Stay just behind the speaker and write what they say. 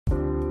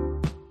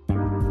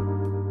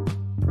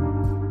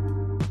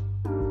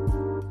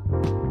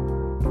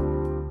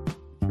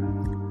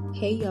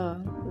Hey y'all,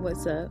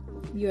 what's up?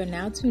 You are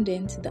now tuned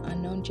in to The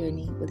Unknown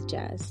Journey with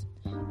Jazz,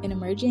 an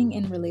emerging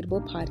and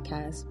relatable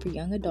podcast for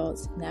young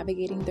adults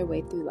navigating their way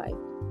through life.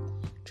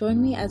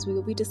 Join me as we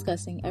will be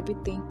discussing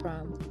everything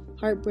from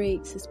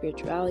heartbreaks to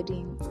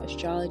spirituality,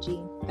 astrology,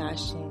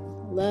 fashion,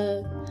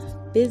 love,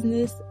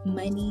 business,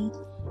 money,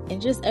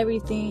 and just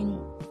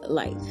everything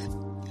life.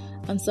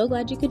 I'm so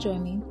glad you could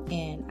join me,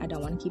 and I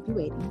don't want to keep you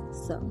waiting,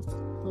 so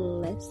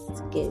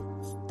let's get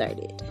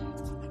started.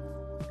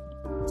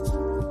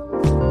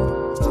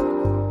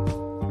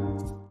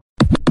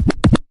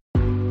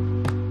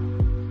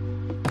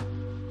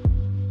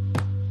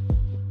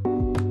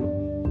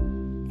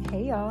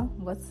 Hey y'all,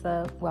 what's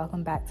up?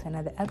 Welcome back to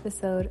another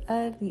episode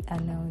of The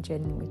Unknown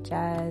Journey with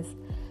Jazz.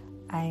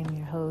 I am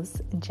your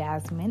host,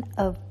 Jasmine,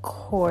 of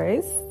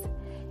course,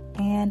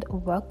 and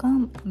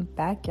welcome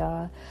back,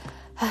 y'all.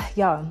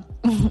 Y'all,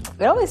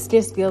 it always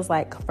just feels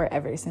like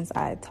forever since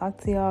I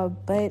talked to y'all,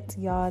 but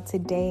y'all,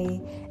 today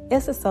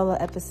it's a solo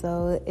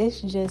episode.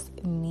 It's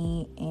just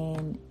me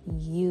and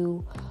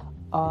you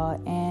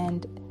all,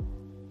 and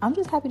I'm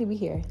just happy to be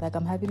here.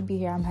 I'm happy to be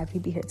here. I'm happy to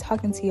be here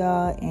talking to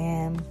y'all,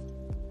 and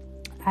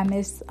I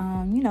miss,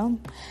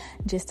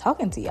 just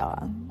talking to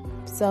y'all.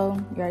 So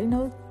you already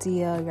know the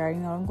deal. You already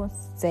know what I'm going to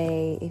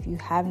say. If you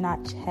have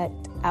not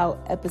checked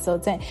out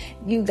episode 10,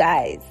 you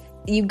guys,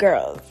 you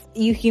girls,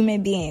 you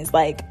human beings,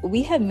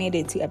 we have made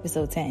it to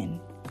episode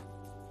 10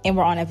 and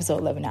we're on episode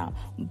 11 now,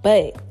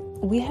 but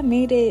we have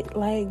made it,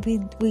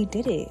 we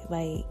did it.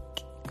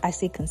 I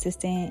stayed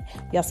consistent.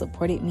 Y'all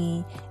supported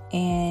me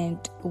and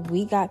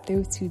we got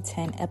through to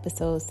 10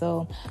 episodes.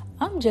 So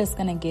I'm just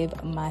going to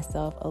give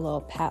myself a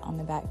little pat on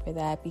the back for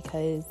that,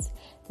 because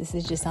this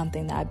is just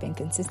something that I've been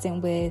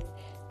consistent with.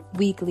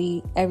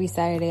 Weekly, every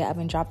Saturday, I've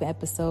been dropping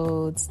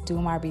episodes,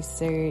 doing my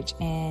research,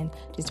 and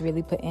just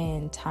really putting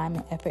in time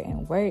and effort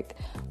and work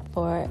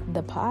for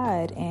the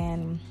pod.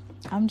 And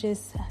I'm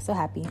just so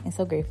happy and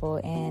so grateful,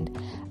 and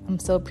I'm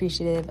so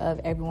appreciative of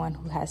everyone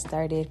who has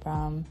started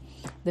from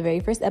the very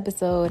first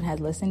episode and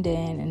has listened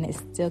in and is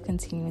still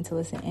continuing to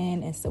listen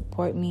in and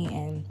support me.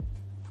 And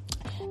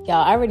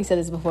y'all, I already said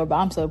this before, but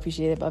I'm so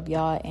appreciative of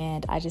y'all,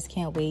 and I just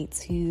can't wait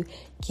to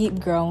keep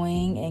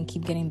growing and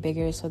keep getting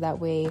bigger, so that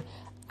way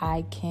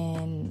I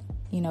can,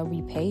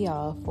 repay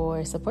y'all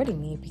for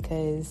supporting me,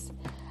 because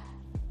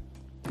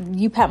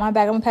you pat my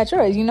back, I'm gonna pat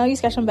yours. You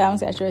scratch my back, I'm gonna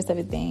scratch yours,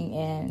 everything.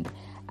 And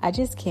I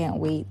just can't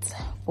wait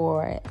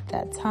for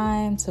that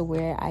time to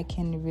where I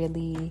can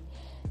really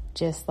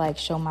just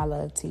show my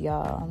love to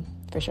y'all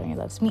for showing your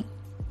love to me.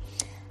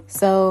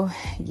 So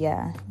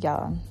yeah,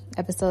 y'all,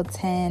 episode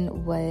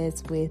 10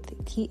 was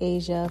with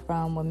Keasia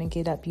from Women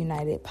Get Up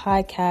United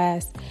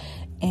podcast.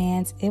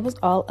 And it was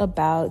all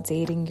about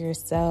dating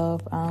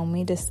yourself.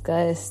 We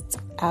discussed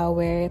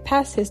our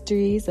past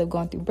histories of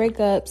going through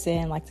breakups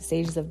and the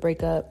stages of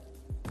breakup.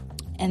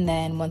 And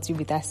then once we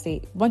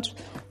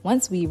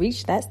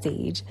reach that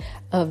stage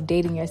of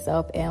dating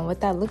yourself and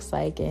what that looks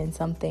like, and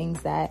some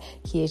things that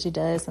Keasia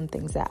does, some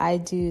things that I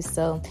do.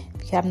 So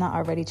if you have not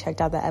already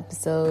checked out that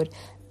episode,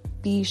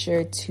 be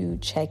sure to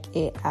check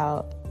it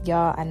out.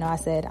 Y'all, I know I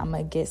said I'm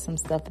going to get some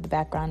stuff for the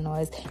background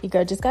noise. Your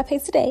girl just got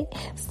paid today,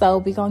 so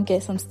we're going to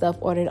get some stuff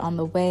ordered on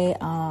the way.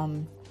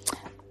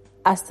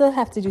 I still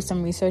have to do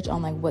some research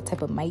on what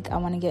type of mic I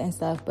want to get and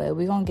stuff, but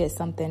we're going to get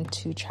something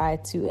to try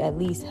to at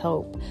least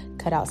help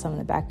cut out some of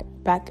the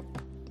back,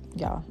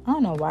 y'all. I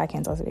don't know why I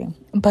can't talk today,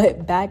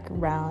 but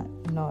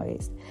background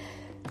noise.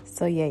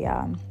 So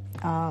yeah,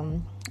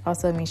 y'all.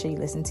 Also, make sure you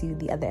listen to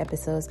the other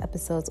episodes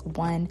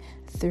 1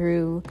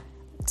 through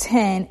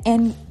 10,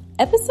 and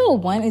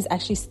episode 1 is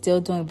actually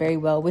still doing very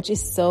well, which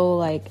is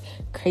so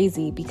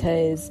crazy,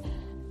 because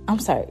I'm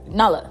sorry,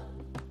 Nala,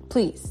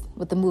 please,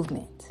 with the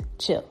movement,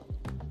 chill.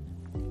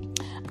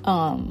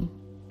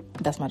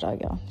 That's my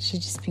dog, y'all. She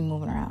just be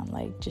moving around,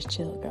 just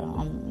chill, girl.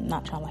 I'm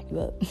not trying to lock you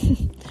up.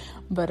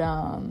 But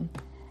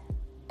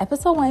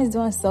episode 1 is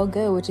doing so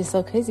good, which is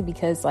so crazy,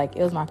 because it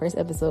was my first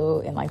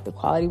episode, and the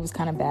quality was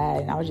kind of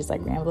bad, and I was just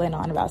rambling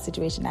on about a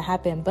situation that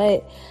happened,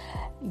 but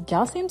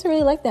y'all seem to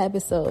really like that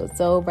episode.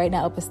 So right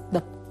now,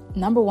 the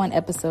number 1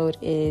 episode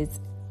is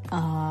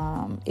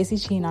Is He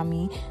Cheating on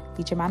Me?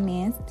 Feature my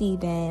man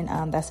Steven.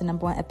 That's the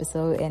number 1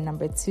 episode. And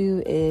number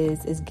 2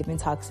 is Giving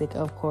Toxic,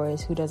 of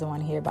course. Who doesn't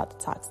want to hear about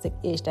the toxic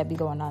ish that be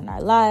going on in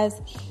our lives?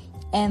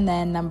 And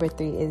then number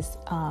 3 is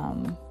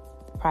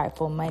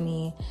Prideful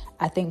Money.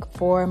 I think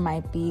 4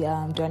 might be Do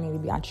I Need to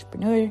Be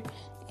Entrepreneur?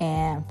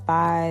 And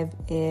 5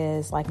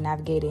 is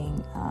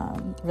navigating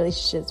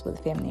relationships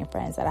with family and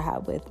friends that I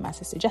have with my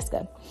sister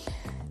Jessica.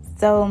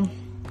 So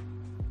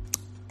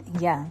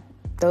yeah,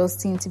 those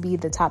seem to be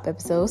the top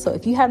episodes. So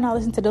if you have not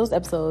listened to those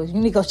episodes, you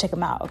need to go check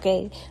them out,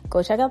 okay?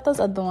 Go check out those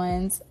other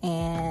ones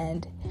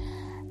and,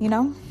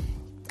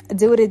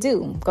 do what it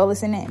do. Go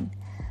listen in.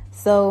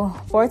 So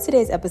for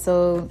today's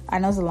episode, I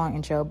know it's a long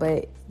intro,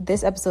 but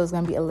this episode is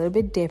going to be a little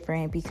bit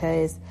different,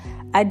 because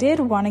I did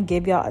want to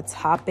give y'all a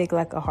topic,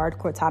 a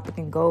hardcore topic,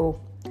 and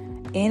go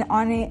in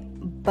on it.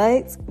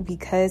 But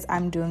because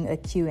I'm doing a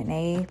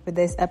Q&A for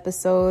this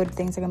episode,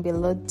 things are going to be a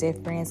little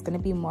different. It's going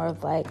to be more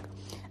of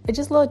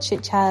just little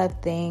chit chat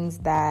of things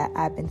that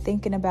I've been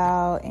thinking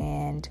about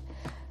and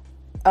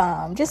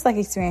just like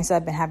experiences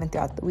I've been having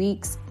throughout the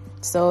weeks.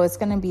 So it's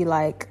going to be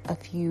like a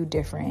few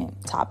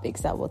different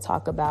topics that we'll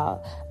talk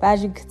about. But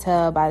as you could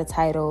tell by the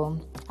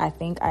title, I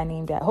think I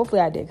named it,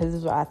 hopefully I did, because this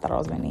is what I thought I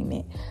was going to name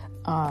it.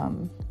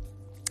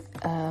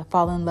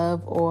 Fall in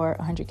love or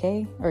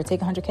 100K, or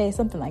take 100K,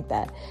 something like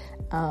that.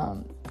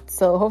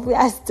 So hopefully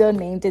I still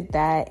named it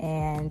that.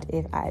 And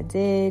if I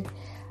did,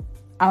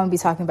 I'm going to be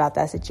talking about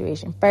that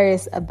situation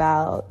first,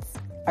 about,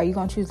 are you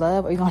going to choose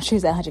love or are you going to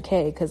choose that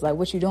 100K? Because like,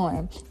 what you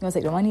doing? You going to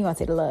take the money, you going to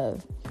take the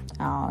love?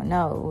 I don't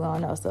know. We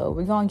don't know. So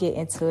we're going to get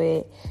into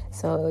it.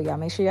 So y'all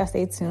make sure y'all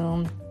stay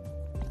tuned.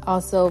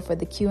 Also, for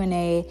the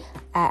Q&A,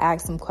 I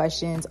asked some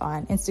questions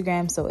on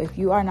Instagram. So if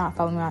you are not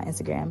following me on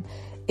Instagram,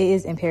 it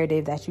is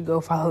imperative that you go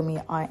follow me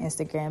on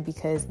Instagram,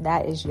 because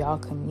that is y'all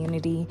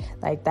community.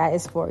 Like, that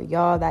is for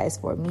y'all. That is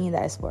for me.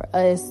 That is for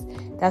us.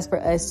 That's for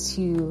us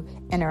to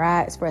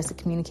interact, for us to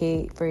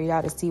communicate, for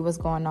y'all to see what's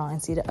going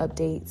on, see the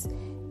updates,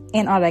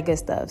 and all that good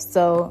stuff.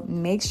 So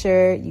make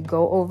sure you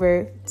go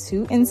over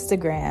to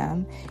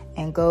Instagram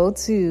and go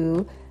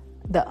to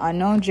The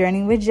Unknown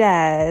Journey with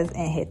Jazz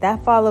and hit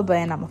that follow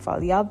button. I'm going to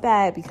follow y'all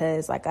back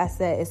because, like I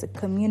said, it's a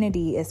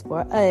community. It's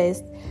for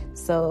us.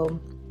 So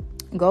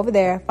go over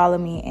there, follow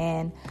me,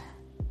 and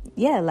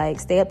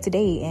stay up to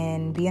date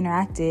and be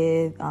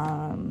interactive.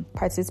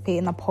 Participate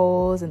in the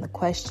polls and the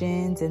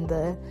questions and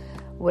the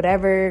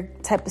whatever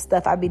type of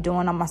stuff I be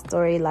doing on my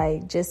story.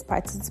 Like, just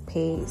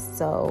participate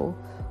so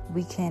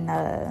we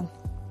can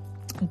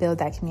build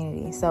that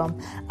community. So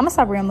I'm gonna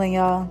stop rambling,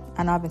 y'all.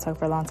 I know I've been talking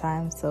for a long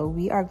time, so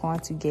we are going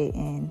to get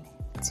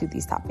into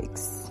these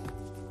topics.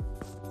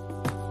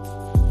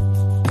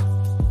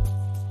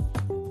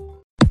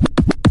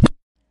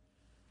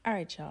 All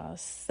right, y'all.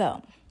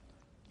 So,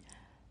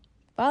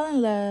 fall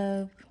in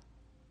love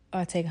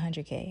or take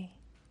 100K?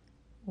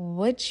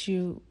 What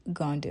you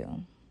gonna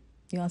do?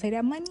 You gonna take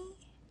that money,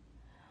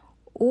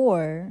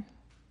 or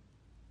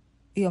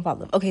you gonna fall in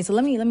love? Okay, so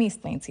let me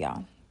explain to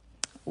y'all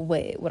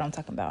what I'm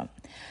talking about.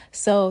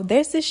 So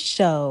there's this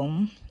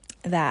show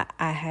that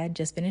I had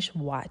just finished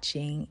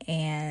watching,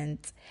 and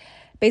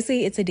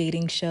basically it's a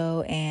dating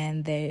show,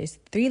 and there's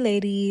 3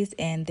 ladies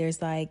and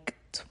there's like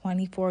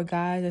 24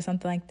 guys or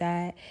something like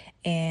that,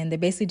 and they're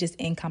basically just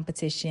in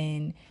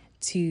competition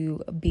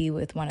to be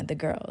with one of the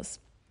girls.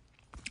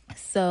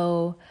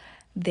 So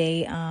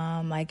they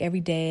like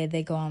every day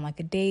they go on like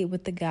a date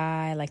with the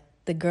guy. Like,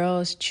 the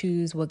girls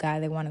choose what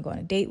guy they want to go on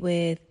a date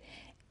with,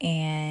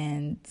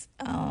 and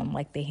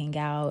like they hang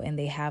out and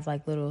they have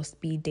like little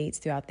speed dates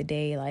throughout the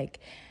day. Like,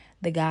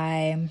 a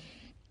guy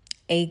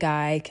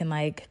can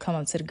like come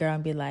up to the girl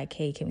and be like,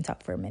 hey, can we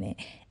talk for a minute?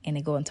 And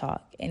they go and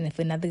talk. And if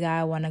another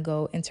guy want to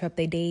go interrupt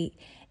their date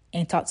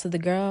and talk to the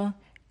girl,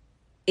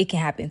 it can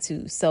happen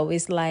too. So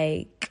it's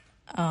like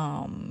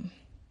Hunger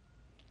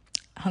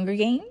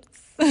Games.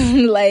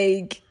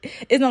 Like,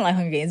 it's not like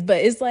Hunger Games, but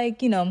it's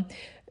like, you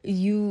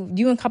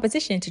in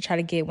competition to try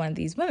to get one of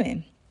these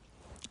women.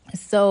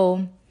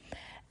 So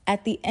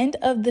at the end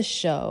of the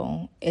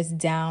show, it's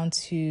down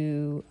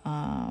to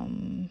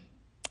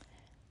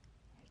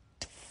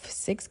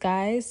 6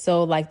 guys.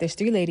 So like, there's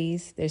 3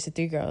 ladies, there's the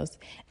 3 girls,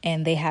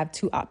 and they have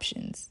 2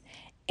 options.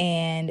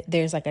 And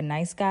there's like a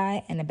nice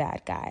guy and a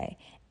bad guy.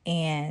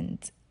 And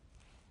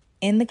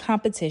in the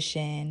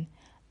competition,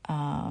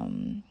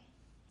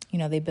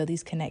 they build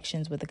these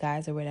connections with the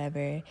guys or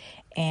whatever.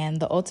 And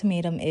the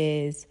ultimatum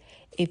is,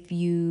 if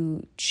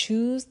you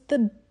choose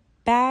the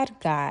bad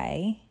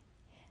guy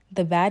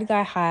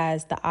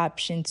has the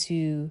option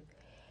to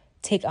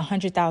take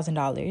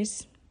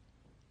 $100,000,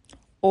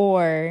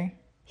 or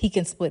he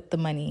can split the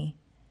money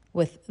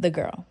with the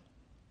girl.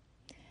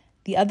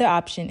 The other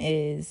option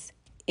is,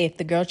 if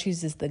the girl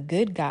chooses the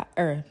good guy,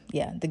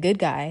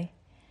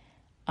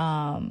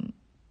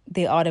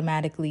 they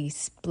automatically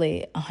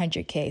split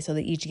 100K, so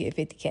they each get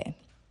 50K.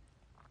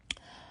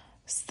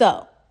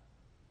 So,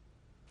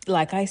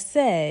 like I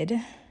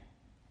said,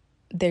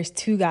 there's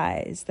 2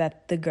 guys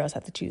that the girls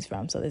have to choose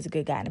from. So there's a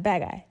good guy and a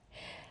bad guy.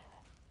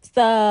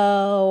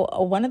 So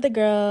one of the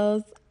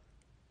girls,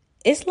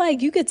 it's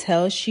like, you could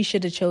tell she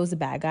should have chose the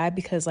bad guy,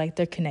 because like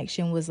their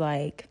connection was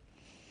like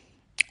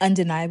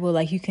undeniable.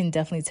 Like, you can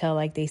definitely tell,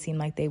 like, they seemed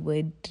like they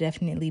would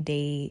definitely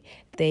date.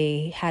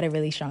 They had a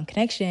really strong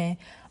connection.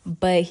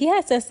 But he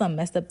had said some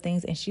messed up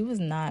things, and she was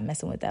not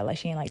messing with that. Like,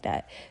 she ain't like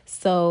that.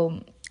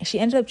 So she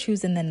ended up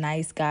choosing the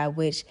nice guy,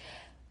 which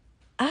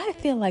I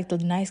feel like the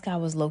nice guy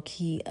was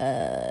low-key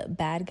a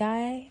bad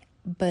guy.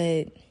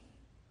 But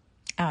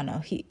I don't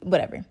know.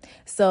 Whatever.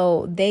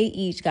 So they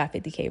each got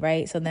 50K,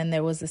 right? So then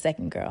there was the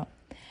second girl.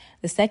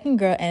 The second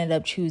girl ended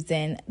up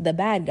choosing the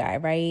bad guy,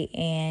 right?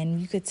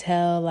 And you could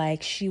tell,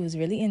 like, she was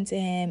really into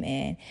him,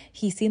 and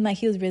he seemed like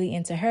he was really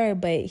into her,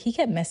 but he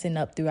kept messing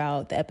up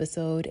throughout the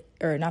episode,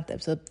 or not the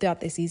episode,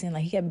 throughout the season.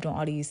 Like, he kept doing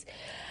all these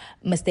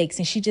mistakes,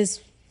 and she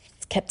just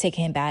kept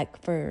taking him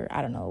back for,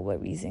 I don't know what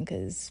reason,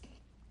 because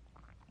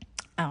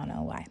I don't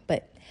know why.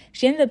 But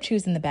she ended up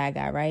choosing the bad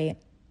guy, right?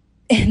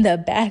 And the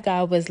bad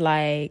guy was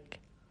like,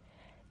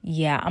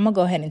 yeah, I'm gonna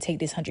go ahead and take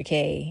this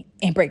 100K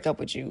and break up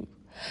with you.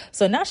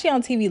 So now she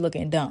on TV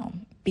looking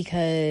dumb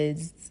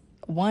because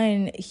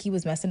one, he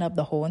was messing up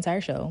the whole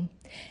entire show.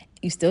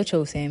 You still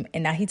chose him,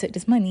 and now he took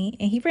this money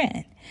and he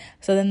ran.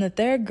 So then the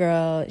third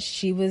girl,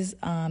 she was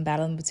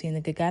battling between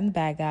the good guy and the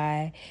bad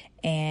guy,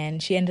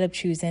 and she ended up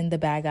choosing the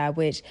bad guy,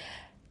 which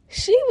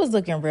she was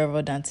looking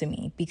real done to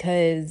me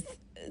because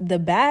the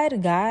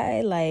bad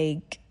guy,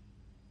 like,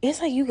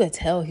 it's like you could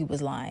tell he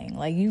was lying.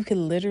 Like, you could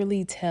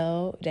literally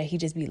tell that he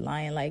just be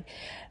lying. Like,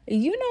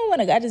 you know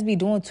when a guy just be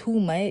doing too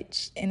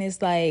much and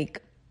it's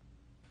like,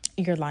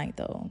 you're lying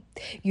though.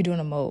 You're doing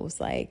the most,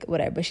 like,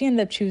 whatever. But she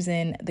ended up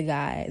choosing the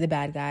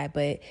bad guy.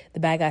 But the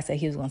bad guy said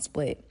he was going to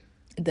split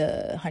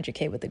the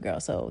 100K with the girl.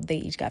 So they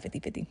each got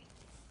 50-50.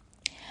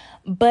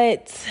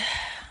 But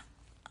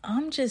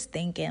I'm just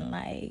thinking,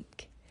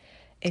 like,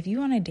 if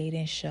you on a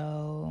dating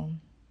show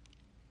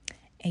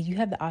and you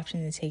have the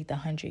option to take the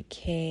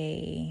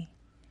 100K,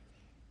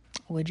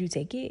 would you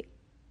take it?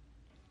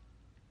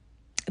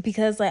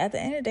 Because, like, at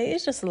the end of the day,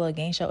 it's just a little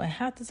game show. And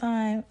half of the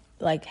time,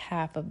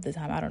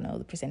 I don't know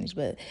the percentage,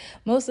 but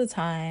most of the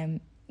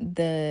time,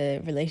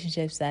 the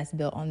relationships that's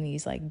built on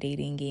these, like,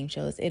 dating game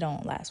shows, it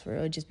don't last for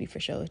real. It just be for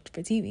show,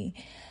 for TV.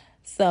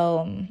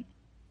 So,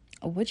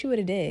 what you would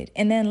have did.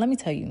 And then let me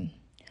tell you.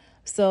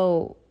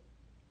 So,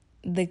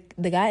 the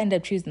guy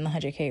ended up choosing the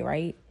 100K,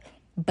 right?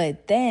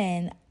 But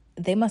then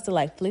they must have,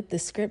 like, flipped the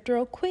script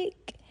real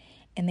quick.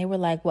 And they were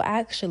like, well,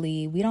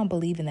 actually, we don't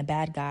believe in the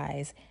bad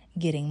guys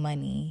getting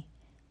money.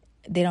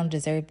 They don't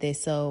deserve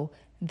this. So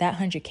that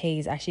 100K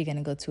is actually going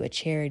to go to a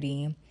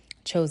charity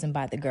chosen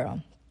by the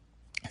girl.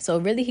 So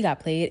really, he got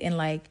played. And,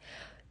 like,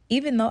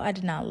 even though I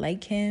did not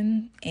like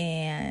him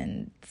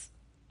and,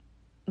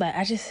 like,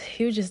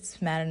 he was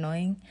just mad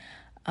annoying.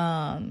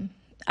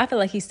 I feel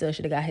like he still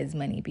should have got his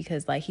money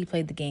because, like, he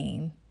played the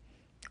game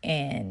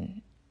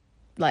and,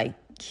 like,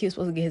 he was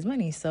supposed to get his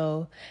money.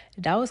 So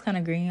that was kind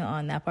of green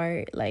on that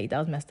part. Like, that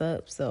was messed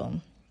up.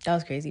 So that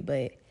was crazy.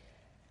 But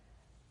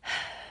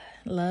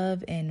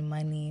love and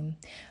money,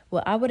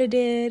 what I would have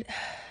did,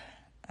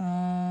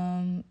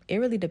 it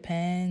really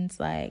depends.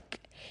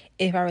 Like,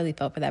 if I really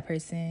felt for that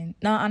person.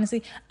 No,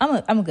 honestly,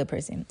 I'm a good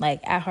person.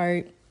 Like, at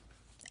heart,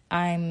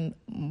 I'm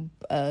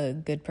a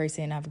good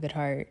person. I have a good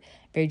heart,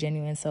 very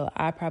genuine. So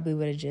I probably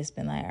would have just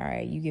been like, all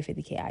right, you get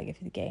 50K, I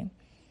get 50K.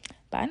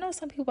 But I know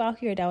some people out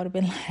here that would have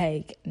been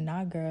like,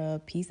 nah, girl,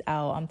 peace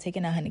out. I'm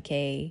taking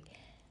 100K.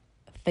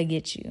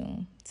 Forget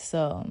you.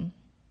 So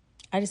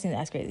I just think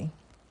that's crazy.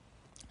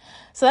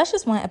 So that's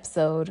just one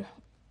episode.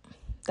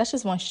 That's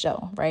just one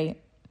show, right?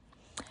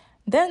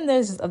 Then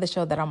there's this other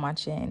show that I'm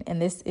watching.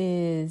 And this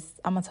is,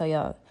 I'm going to tell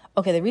y'all.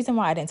 Okay, the reason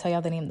why I didn't tell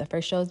y'all the name of the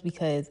first show is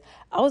because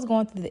I was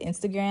going through the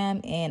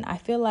Instagram and I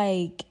feel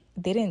like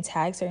they didn't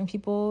tag certain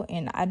people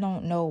and I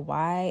don't know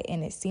why.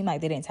 And it seemed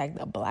like they didn't tag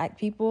the Black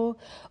people,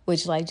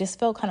 which, like, just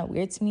felt kind of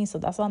weird to me. So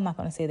that's why I'm not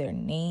going to say their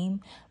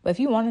name. But if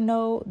you want to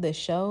know the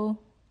show,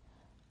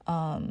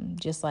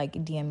 just, like,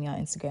 DM me on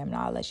Instagram and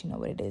I'll let you know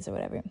what it is or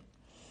whatever.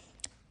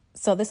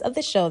 So this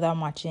other show that I'm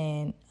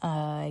watching,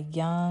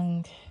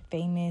 Young,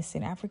 Famous,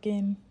 and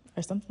African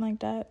or something like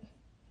that.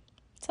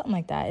 Something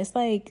like that. It's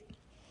like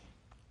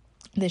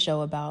the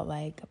show about,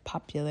 like,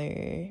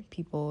 popular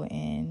people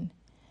in,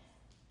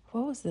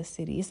 what was the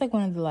city? It's like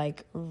one of the,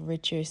 like,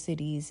 richer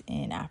cities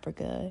in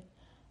Africa.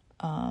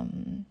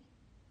 In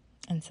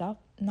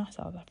not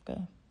South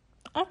Africa.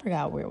 I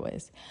forgot where it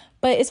was.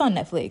 But it's on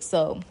Netflix.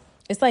 So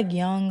it's like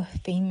Young,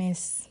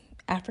 Famous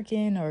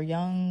African or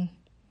Young,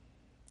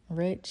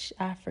 Rich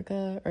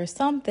Africa or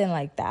something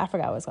like that. I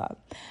forgot what it's called.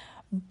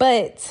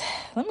 But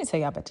let me tell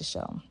you about the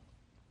show.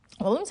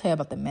 Well, let me tell you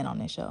about the men on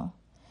this show.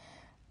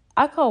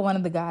 I call one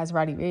of the guys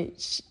Roddy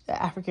Ricch,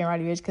 African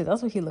Roddy Ricch, because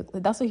that's what he looked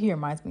like. That's what he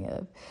reminds me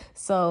of.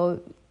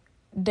 So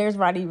there's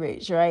Roddy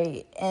Ricch,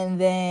 right? And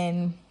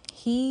then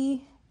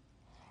he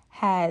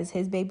has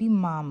his baby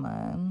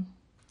mama,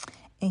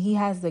 and he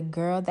has the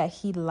girl that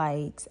he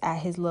likes at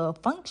his little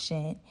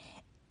function.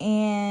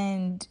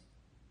 And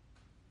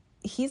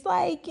he's,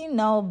 like, you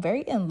know,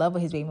 very in love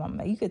with his baby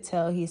mama. You could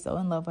tell he's so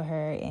in love with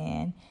her,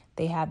 and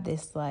they have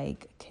this,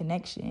 like,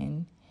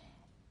 connection.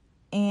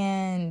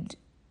 And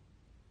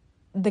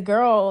the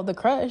girl, the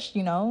crush,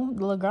 you know,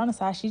 the little girl on the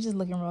side, she's just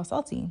looking real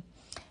salty.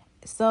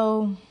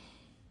 So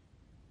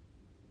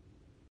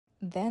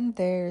then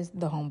there's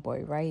the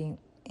homeboy, right?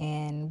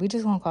 And we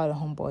just gonna call it a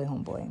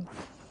homeboy.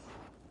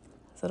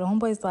 So the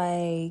homeboy's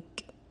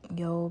like,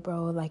 yo,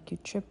 bro, like, you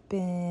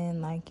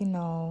tripping, like, you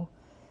know,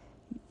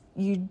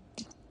 you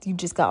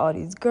just got all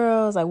these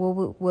girls. Like,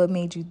 what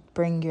made you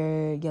bring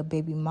your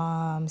baby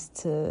moms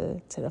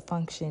to the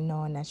function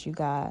knowing that you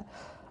got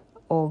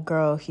old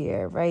girl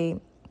here, right?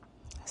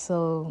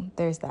 So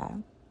there's that.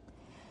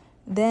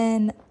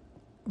 Then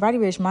Roddy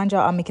Ricch, mind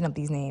y'all, I'm making up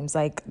these names.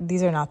 Like,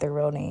 these are not their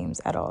real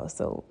names at all.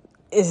 So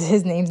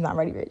his name's not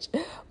Roddy Ricch.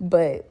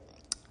 But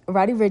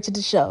Roddy Ricch at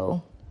the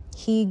show,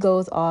 he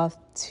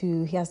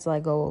has to,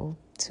 like, go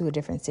to a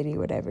different city or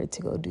whatever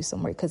to go do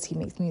some work because he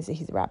makes music.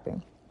 He's a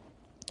rapper.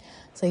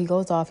 So he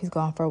goes off. He's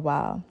gone for a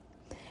while.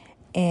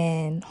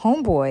 And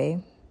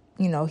homeboy,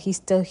 he's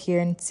still here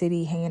in the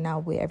city hanging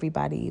out with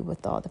everybody,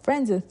 with all the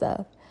friends and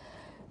stuff.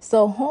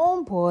 So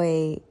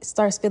homeboy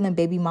starts feeling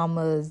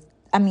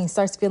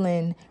starts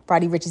feeling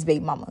Roddy Ricch's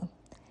baby mama.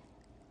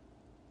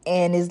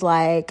 And is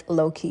like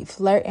low-key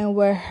flirting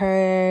with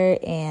her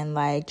and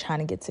like trying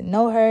to get to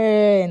know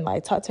her and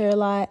like talk to her a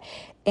lot.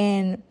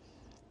 And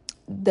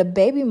the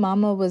baby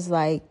mama was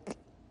like,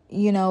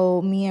 me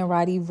and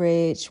Roddy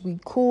Ricch, we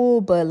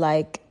cool, but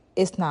like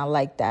it's not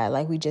like that.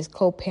 Like we just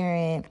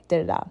co-parent,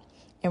 da-da-da.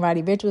 And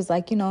Roddy Ricch was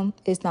like,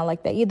 it's not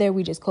like that either.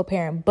 We just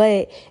co-parent.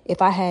 But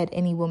if I had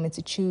any woman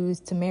to choose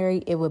to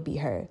marry, it would be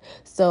her.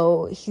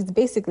 So he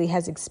basically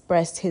has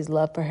expressed his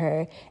love for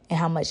her and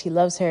how much he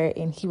loves her.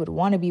 And he would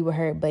want to be with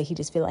her, but he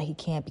just feel like he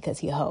can't because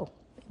he a hoe,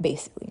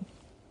 basically.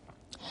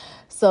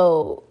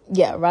 So,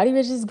 yeah, Roddy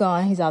Ricch is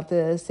gone. He's out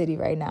the city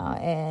right now.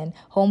 And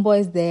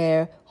homeboy's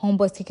there.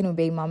 Homeboy's taking with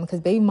baby mama because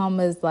baby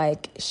mama's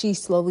like, she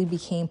slowly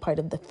became part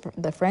of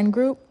the friend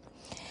group.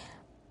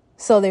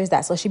 So there's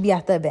that. So she'd be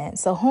at the event.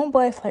 So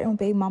homeboy flirting with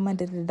baby mama,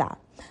 da-da-da.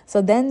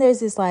 So then there's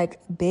this like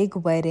big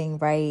wedding,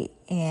 right?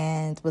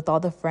 And with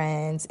all the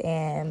friends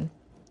and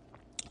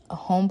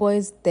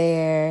homeboy's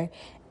there.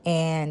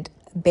 And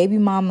baby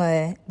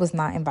mama was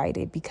not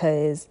invited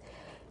because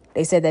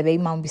they said that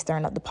baby mama be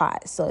stirring up the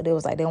pot. So they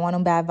was like, they want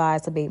them bad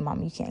vibes. So baby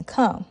mama, you can't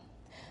come.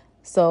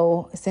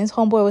 So since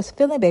homeboy was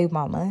feeling baby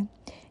mama,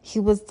 he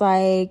was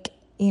like,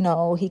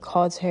 he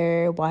called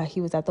her while he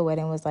was at the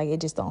wedding, was like,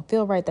 it just don't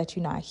feel right that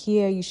you're not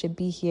here. You should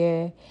be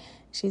here.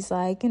 She's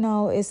like,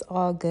 it's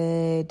all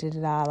good.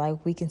 Da-da-da.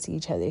 Like, we can see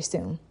each other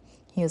soon.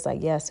 He was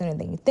like, yeah, sooner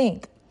than you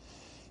think.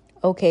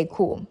 Okay,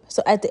 cool.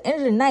 So at the end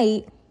of the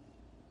night,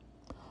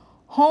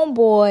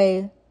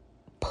 homeboy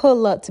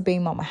pull up to baby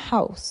mama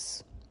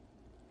house,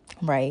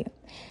 right?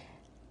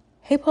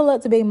 He pull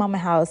up to baby mama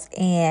house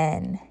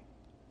and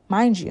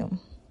mind you,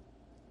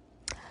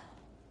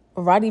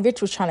 Roddy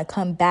Ricch was trying to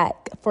come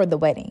back for the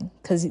wedding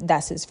because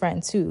that's his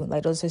friend too.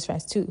 Like, those are his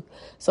friends too.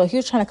 So he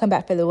was trying to come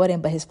back for the wedding,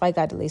 but his flight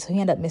got delayed. So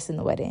he ended up missing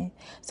the wedding.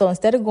 So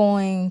instead of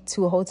going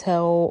to a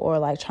hotel or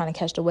like trying to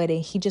catch the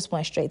wedding, he just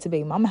went straight to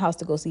baby mama house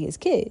to go see his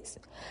kids.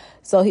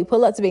 So he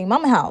pulled up to baby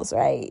mama house,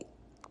 right?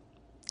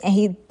 And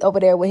he over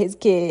there with his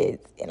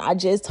kids. And I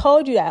just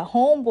told you that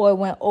homeboy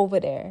went over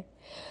there.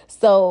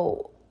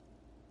 So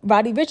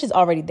Roddy Ricch is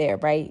already there,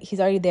 right? He's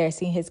already there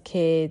seeing his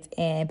kids,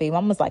 and baby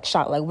mama's like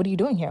shocked, like, what are you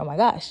doing here? Oh my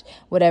gosh,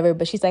 whatever.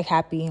 But she's like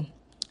happy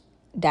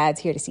dad's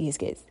here to see his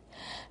kids.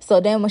 So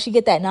then when she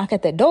get that knock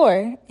at the door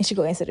and she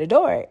go answer the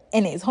door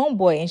and it's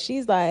homeboy and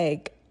she's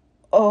like,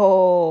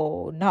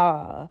 oh,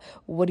 nah,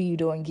 what are you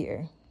doing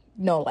here?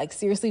 No, like,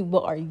 seriously,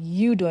 what are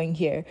you doing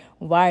here?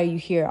 Why are you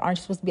here? Aren't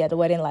you supposed to be at the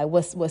wedding? Like,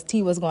 what's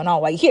going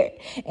on? Why you here?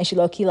 And she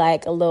low-key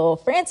like a little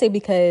frantic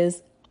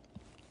because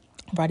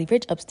Roddy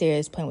Ricch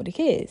upstairs playing with the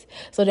kids.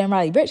 So then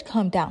Roddy Ricch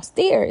come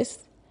downstairs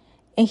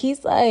and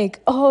he's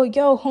like, oh,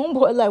 yo,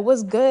 homeboy, like,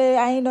 what's good?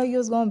 I didn't know you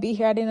was going to be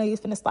here. I didn't know you was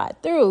finna slide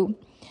through.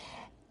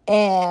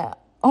 And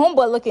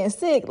homeboy looking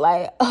sick,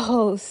 like,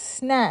 oh,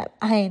 snap.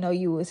 I didn't know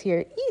you was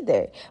here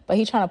either. But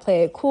he trying to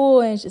play it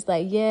cool and it's just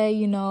like, yeah,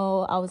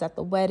 I was at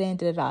the wedding,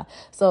 da-da-da.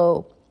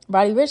 So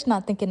Roddy Ricch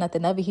not thinking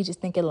nothing of it. He just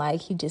thinking like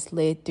he just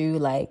slid through,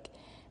 like,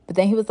 but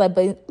then he was like,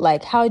 but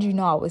like, how'd you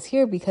know I was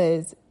here?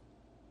 Because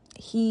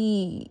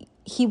he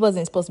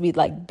wasn't supposed to be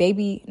like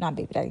not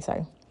baby daddy,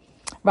 sorry.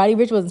 Roddy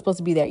Ricch wasn't supposed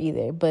to be there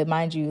either. But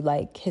mind you,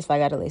 like, his flight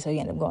got delayed, so he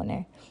ended up going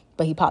there.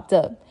 But he popped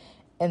up.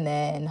 And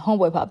then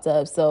homeboy popped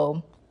up.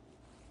 So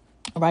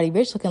Roddy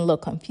Ricch looking a little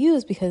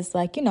confused because,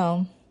 like,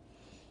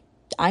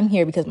 I'm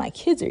here because my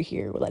kids are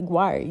here. Like,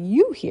 why are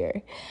you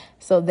here?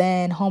 So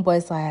then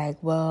homeboy's like,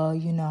 well,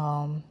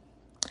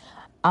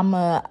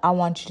 I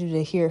want you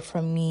to hear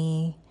from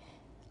me.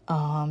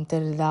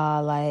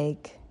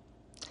 Like,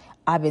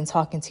 I've been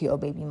talking to your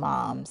baby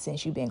mom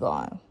since you've been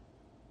gone.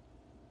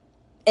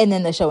 And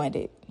then the show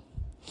ended.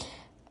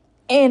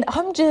 And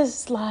I'm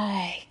just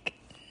like,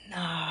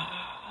 nah.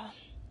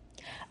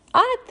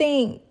 I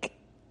think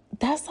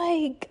that's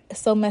like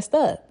so messed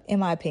up, in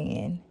my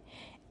opinion.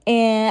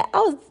 And I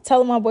was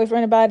telling my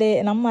boyfriend about it,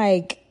 and I'm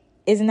like,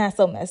 isn't that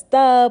so messed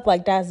up?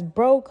 Like, that's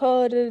bro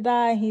code,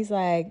 and he's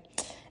like,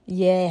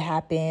 yeah, it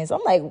happens.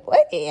 I'm like,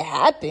 what? It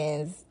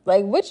happens?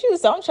 Like, what you?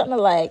 So I'm trying to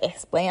like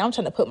explain. I'm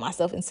trying to put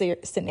myself in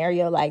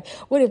scenario. Like,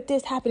 what if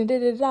this happened?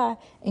 And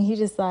he's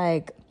just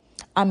like,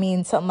 I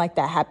mean, something like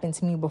that happened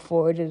to me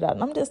before. And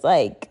I'm just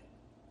like,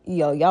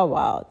 yo, y'all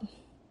wild.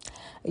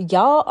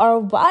 Y'all are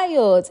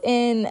wild.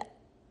 And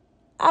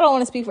I don't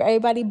want to speak for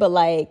everybody, but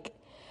like,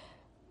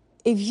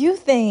 if you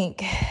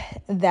think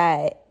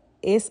that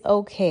it's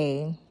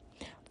okay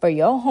for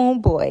your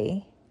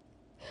homeboy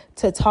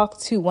to talk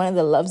to one of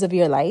the loves of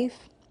your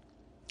life,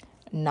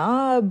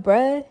 nah,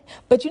 bruh.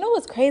 But you know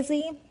what's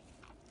crazy?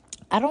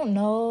 I don't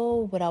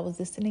know what I was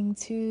listening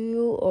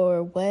to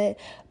or what,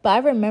 but I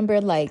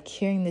remember like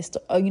hearing this.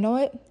 Oh, you know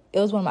what? It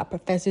was one of my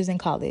professors in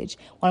college,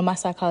 one of my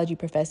psychology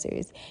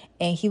professors.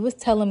 And he was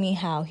telling me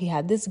how he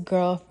had this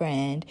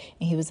girlfriend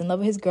and he was in love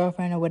with his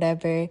girlfriend or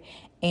whatever.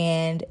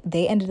 And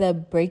they ended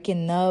up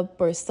breaking up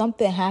or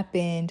something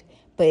happened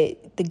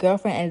but the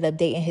girlfriend ended up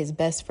dating his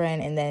best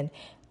friend, and then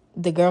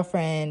the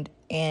girlfriend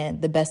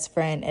and the best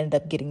friend ended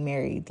up getting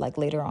married like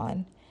later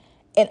on.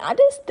 And I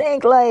just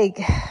think like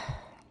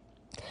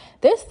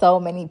there's so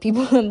many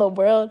people in the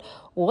world.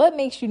 What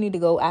makes you need to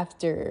go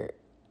after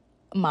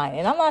mine?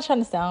 And I'm not trying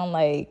to sound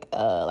like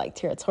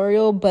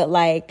territorial, but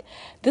like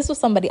this was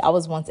somebody I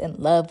was once in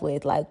love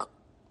with. Like,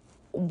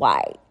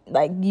 why?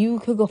 Like, you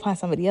could go find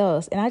somebody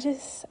else. And I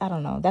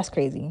don't know. That's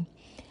crazy.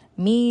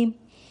 Me,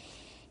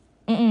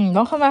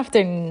 don't come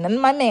after none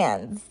of my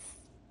mans.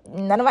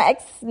 None of my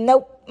ex,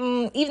 nope.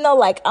 Even though,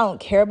 like, I don't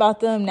care about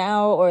them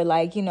now, or,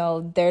 like, you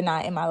know, they're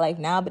not in my life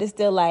now, but it's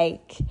still,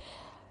 like,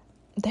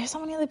 there's so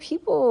many other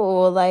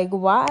people. Like,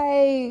 why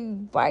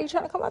are you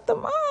trying to come after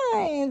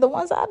mine? The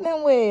ones I've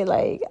been with,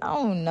 like, I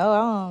don't know.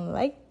 I don't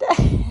like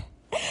that.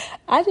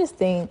 I just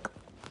think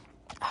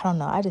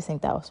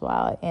that was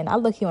wild. And I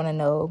look, you want to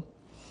know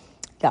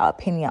y'all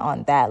opinion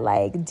on that.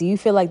 Like, do you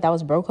feel like that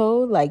was bro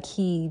code? Like,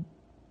 he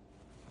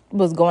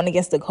was going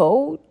against the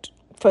code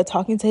for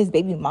talking to his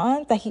baby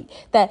mom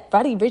that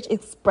Roddy Ricch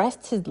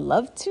expressed his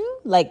love to?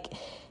 Like,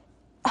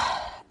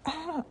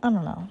 I don't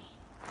know.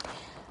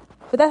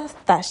 But that's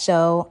that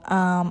show.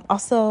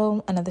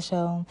 Also, another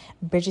show,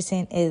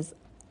 Bridgerton, is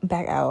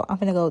back out. I'm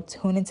gonna go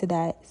tune into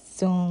that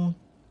soon.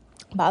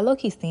 But I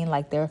low-key seen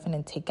like they're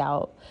finna take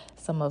out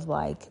some of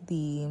like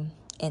the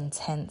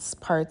intense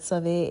parts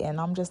of it,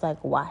 and I'm just like,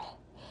 why?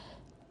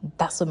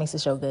 That's what makes the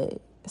show good.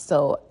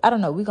 So I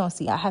don't know. We're gonna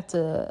see. I have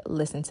to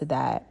listen to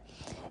that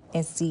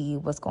and see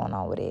what's going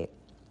on with it.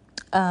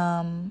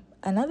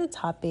 Another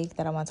topic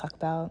that I want to talk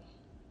about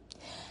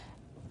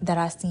that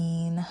I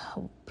seen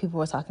people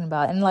were talking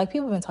about, and like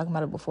people have been talking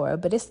about it before,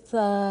 but it's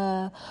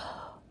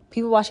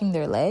people washing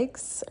their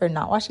legs, or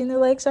not washing their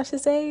legs, I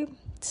should say,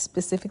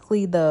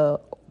 specifically the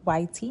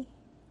YT,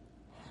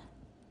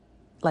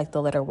 like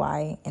the letter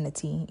Y and a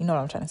T. You know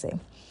what I'm trying to say?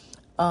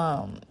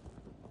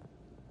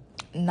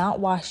 Not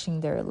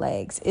washing their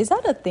legs. Is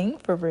that a thing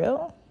for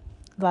real?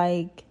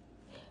 Like,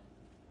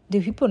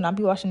 do people not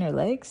be washing their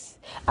legs?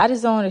 I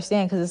just don't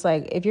understand, because it's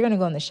like, if you're gonna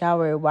go in the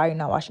shower, why are you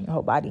not washing your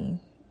whole body?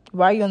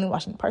 Why are you only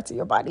washing parts of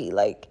your body?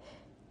 Like,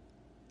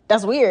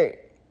 that's weird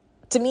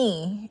to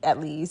me,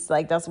 at least.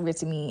 Like, that's weird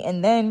to me.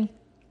 And then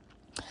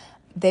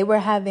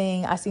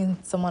I seen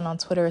someone on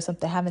Twitter or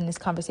something having this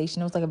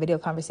conversation. It was like a video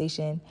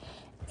conversation,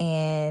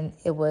 and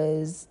it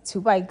was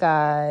two white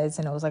guys,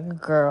 and it was like a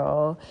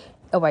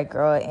white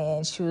girl,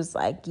 and she was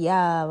like,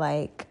 yeah,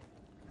 like,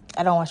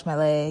 I don't wash my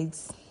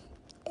legs,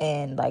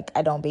 and like,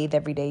 I don't bathe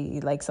every day.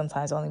 Like,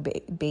 sometimes I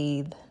only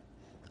bathe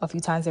a few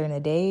times during the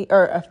day,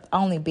 or I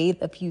only bathe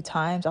a few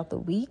times out the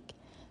week,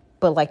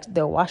 but like,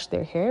 they'll wash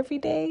their hair every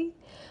day.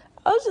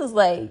 I was just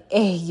like,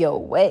 hey, yo,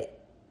 what?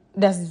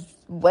 That's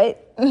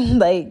what?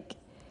 Like,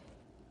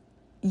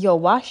 you'll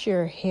wash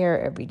your hair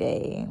every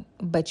day,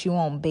 but you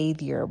won't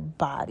bathe your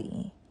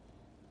body.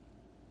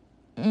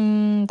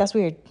 That's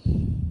weird.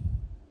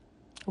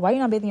 Why are you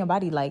not bathing your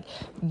body? Like,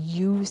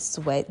 you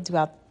sweat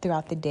throughout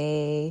the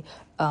day.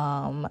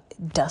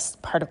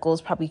 Dust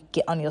particles probably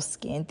get on your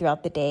skin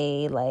throughout the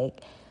day.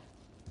 Like,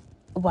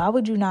 why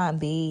would you not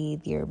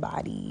bathe your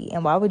body?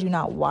 And why would you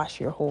not wash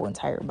your whole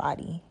entire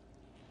body?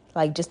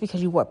 Like, just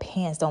because you wore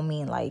pants don't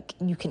mean, like,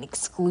 you can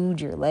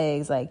exclude your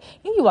legs. Like,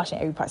 you be washing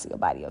every part of your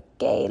body,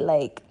 okay?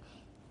 Like,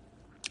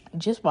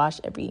 just wash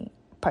every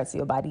parts of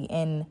your body.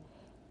 And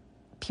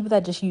people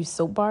that just use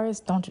soap bars,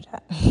 don't do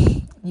that.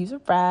 Use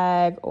a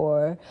rag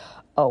or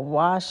a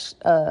wash,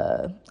 what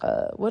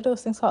are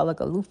those things called? Like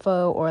a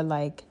loofah, or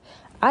like,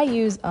 I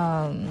use,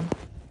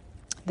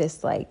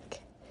 this,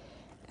 like,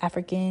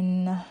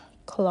 African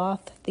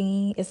cloth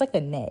thing. It's like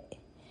a net.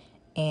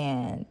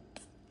 And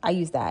I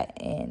use that,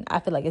 and I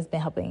feel like it's been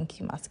helping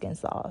keep my skin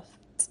soft.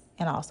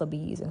 And I also be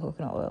using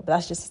coconut oil, but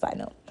that's just a side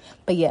note.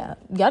 But yeah,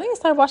 y'all need to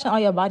start washing all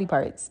your body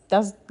parts.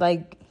 That's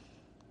like,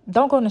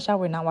 don't go in the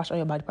shower and not wash all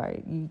your body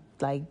part. You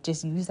like,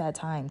 just use that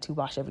time to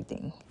wash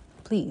everything,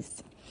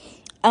 please.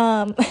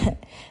 Yeah.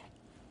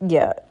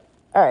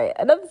 All right.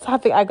 Another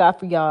topic I got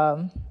for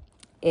y'all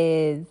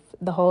is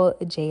the whole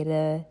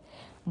Jada,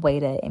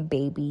 Wada, and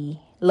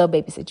Lil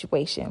Baby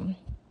situation.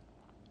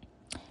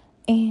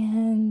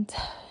 And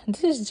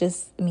this is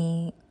just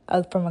me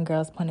from a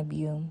girl's point of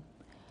view.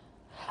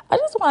 I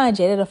just wanted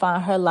Jada to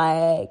find her,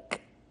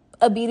 like,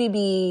 a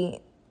BDB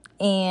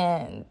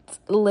and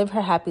live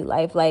her happy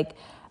life. Like,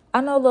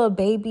 I know Lil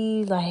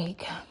Baby,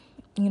 like,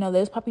 you know,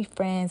 there's probably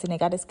friends and they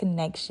got this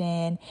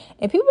connection.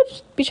 And people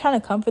just be trying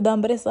to comfort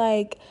them. But it's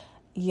like,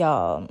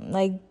 y'all,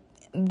 like,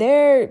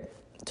 they're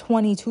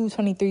 22,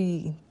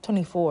 23,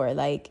 24.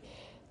 Like,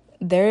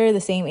 they're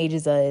the same age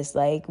as us.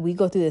 Like, we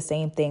go through the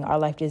same thing. Our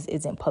life just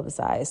isn't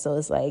publicized. So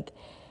it's like,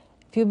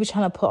 people be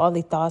trying to put all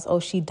their thoughts, oh,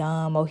 she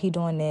dumb, oh, he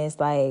doing this.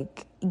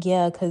 Like,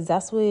 yeah, because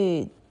that's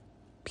what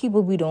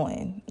people be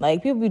doing.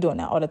 Like, people be doing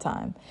that all the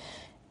time.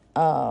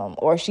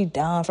 Or she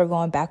dumb for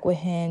going back with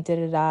him,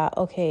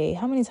 da-da-da. Okay,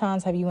 how many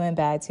times have you went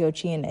back to your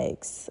cheating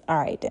ex? All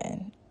right,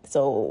 then.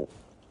 So,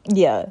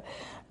 yeah.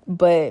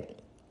 But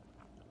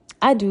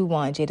I do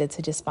want Jada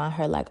to just find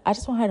her, like, I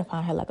just want her to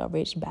find her, like, a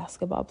rich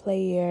basketball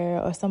player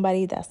or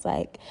somebody that's,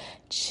 like,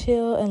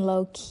 chill and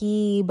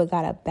low-key but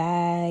got a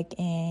bag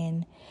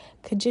and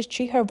could just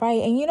treat her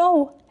right. And you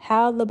know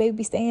how the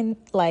baby staying,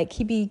 like,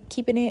 he be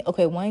keeping it?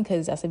 Okay, one,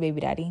 because that's a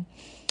baby daddy.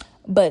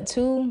 But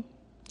two,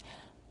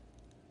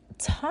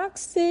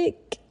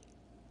 toxic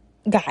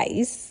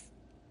guys,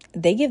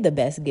 they give the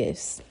best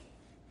gifts.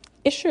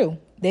 It's true.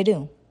 They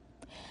do.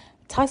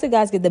 Toxic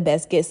guys get the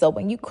best gifts. So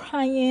when you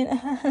crying,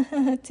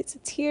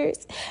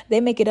 tears,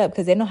 they make it up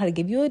because they know how to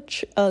give you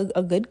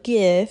a good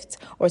gift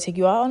or take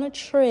you out on a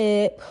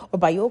trip or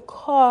buy you a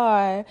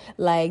car.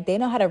 Like, they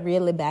know how to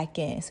reel it back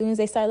in. As soon as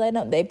they start letting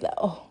up, they be like,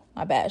 oh,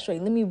 my bad, shorty,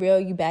 let me reel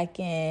you back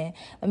in.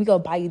 Let me go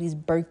buy you these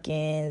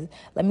Birkins.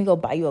 Let me go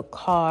buy you a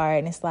car.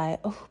 And it's like,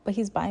 oh, but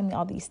he's buying me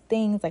all these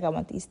things. Like, I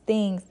want these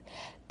things.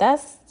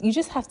 You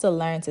just have to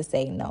learn to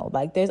say no.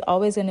 Like, there's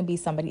always going to be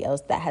somebody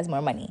else that has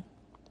more money.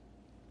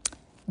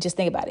 Just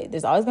think about it.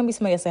 There's always going to be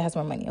somebody else that has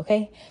more money,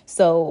 okay?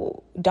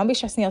 So don't be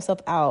stressing yourself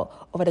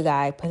out over the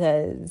guy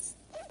because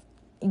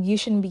you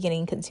shouldn't be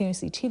getting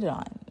continuously cheated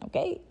on,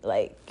 okay?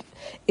 Like,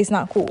 it's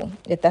not cool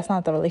if that's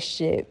not the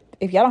relationship.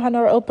 If y'all don't have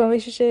no open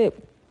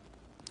relationship,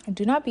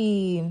 do not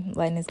be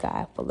letting this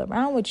guy fool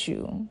around with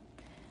you.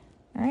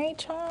 All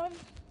right, y'all?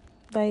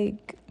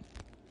 Like,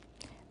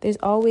 there's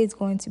always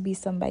going to be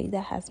somebody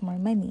that has more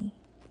money.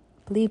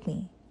 Believe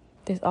me.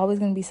 There's always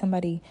going to be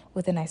somebody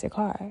with a nicer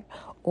car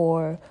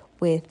or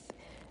with,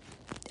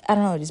 I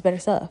don't know, just better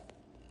stuff.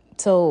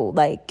 So,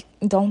 like,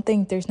 don't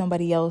think there's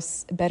nobody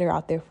else better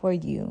out there for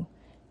you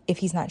if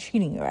he's not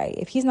treating you right.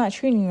 If he's not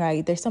treating you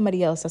right, there's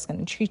somebody else that's going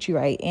to treat you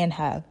right and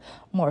have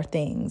more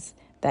things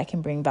that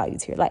can bring value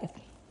to your life.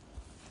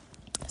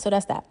 So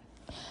that's that.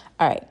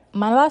 All right.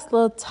 My last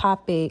little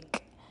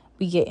topic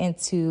we get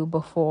into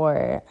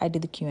before I do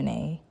the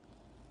Q&A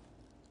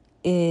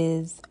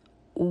is,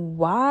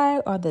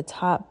 why are the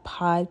top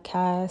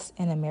podcasts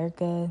in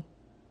America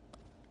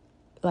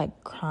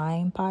like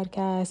crime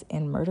podcasts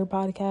and murder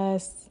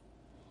podcasts?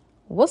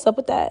 What's up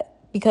with that?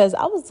 Because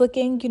I was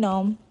looking,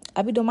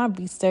 I be doing my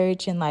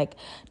research and like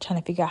trying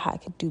to figure out how I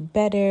could do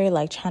better,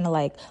 like trying to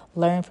like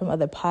learn from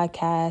other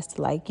podcasts,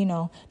 like,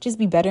 just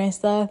be better and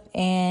stuff.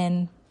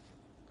 And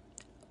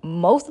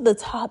most of the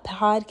top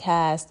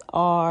podcasts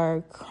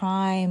are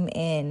crime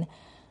and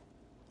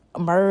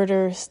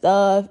murder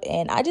stuff,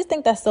 and I just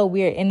think that's so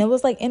weird. And it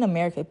was like in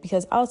America,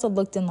 because I also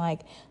looked in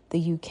like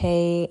the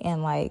UK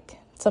and like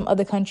some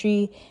other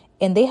country,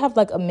 and they have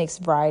like a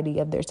mixed variety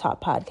of their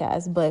top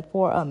podcasts. But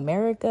for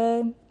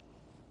America,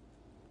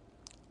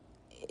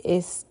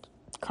 it's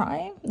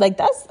crime. Like,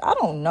 I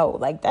don't know,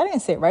 like that didn't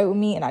sit right with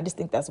me, and I just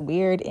think that's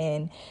weird.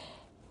 And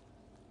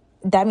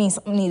that means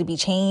something needs to be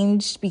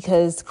changed,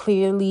 because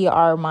clearly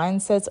our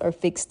mindsets are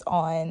fixed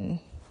on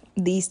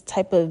these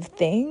type of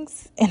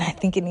things, and I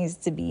think it needs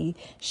to be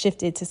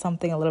shifted to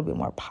something a little bit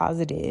more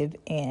positive,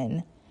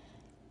 and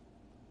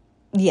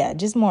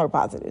just more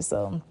positive.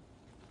 So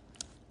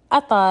I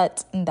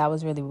thought that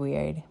was really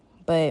weird.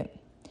 But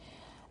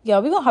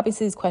we're gonna hop into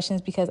these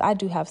questions because I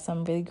do have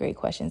some really great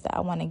questions that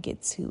I want to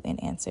get to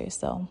and answer.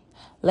 So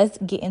let's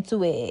get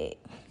into it.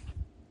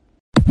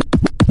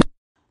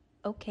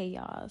 Okay,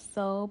 y'all.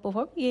 So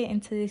before we get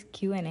into this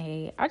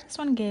Q&A, I just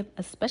want to give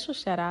a special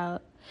shout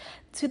out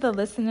to the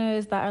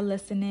listeners that are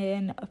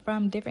listening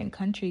from different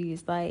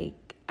countries. Like,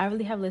 I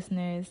really have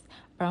listeners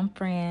from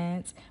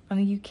France, from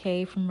the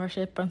UK, from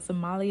Russia, from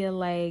Somalia.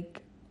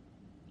 Like,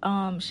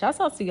 shouts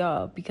out to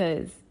y'all,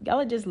 because y'all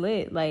are just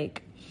lit.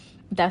 Like,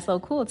 that's so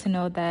cool to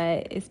know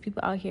that it's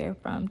people out here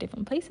from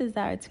different places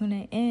that are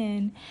tuning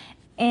in.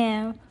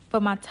 And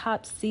for my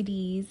top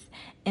cities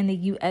in the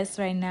U.S.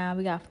 right now,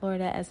 we got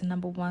Florida as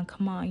number one.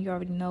 Come on, you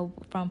already know,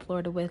 from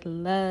Florida with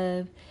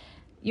love.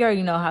 You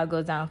already know how it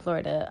goes down in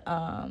Florida.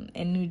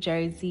 In New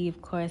Jersey,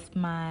 of course,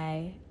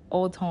 my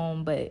old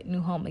home, but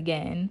new home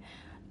again,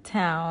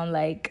 town.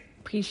 Like,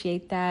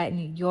 appreciate that.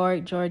 New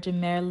York, Georgia,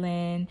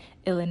 Maryland,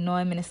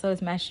 Illinois,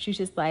 Minnesota,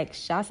 Massachusetts. Like,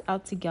 shouts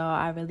out to y'all.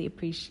 I really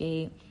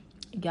appreciate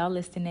y'all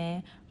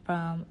listening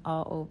from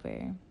all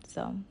over.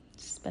 So,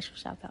 special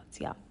shout out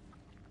to y'all.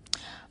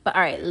 But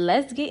all right,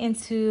 let's get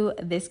into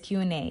this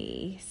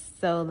Q&A.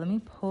 So let me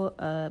pull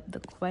up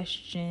the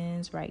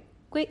questions right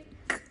quick.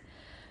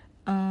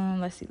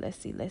 Let's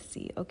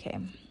see. Okay.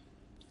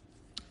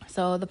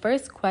 So the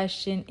first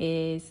question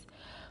is,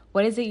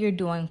 what is it you're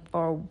doing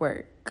for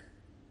work?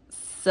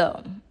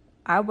 So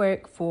I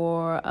work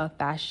for a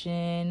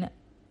fashion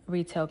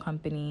retail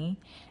company,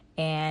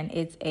 and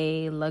it's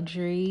a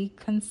luxury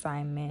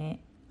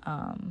consignment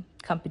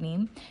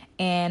company,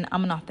 and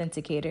I'm an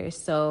authenticator.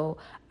 So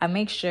I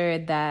make sure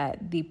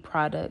that the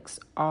products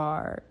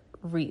are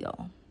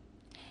real.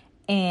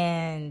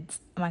 And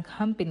my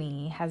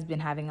company has been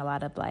having a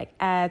lot of like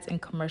ads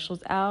and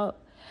commercials out.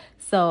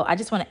 So I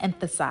just want to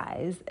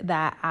emphasize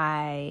that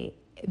I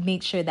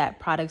make sure that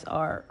products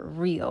are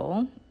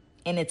real,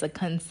 and it's a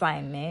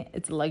consignment.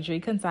 It's a luxury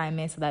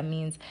consignment. So that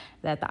means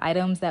that the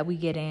items that we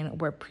get in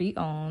were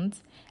pre-owned,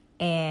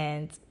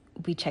 and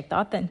we check the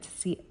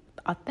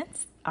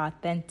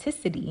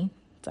authenticity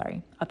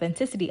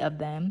authenticity of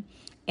them,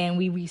 and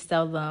we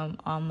resell them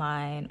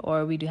online,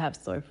 or we do have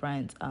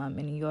storefronts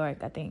in New York,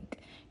 I think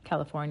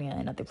California,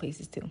 and other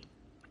places too.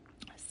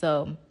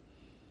 So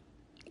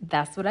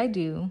that's what I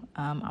do.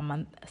 I'm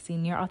a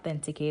senior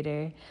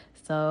authenticator.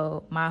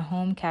 So my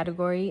home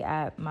category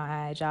at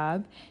my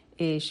job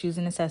is shoes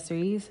and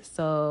accessories.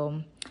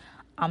 So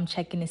I'm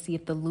checking to see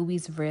if the Louis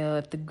is real,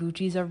 if the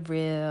Gucci's are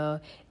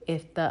real,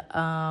 if the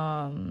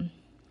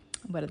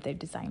what other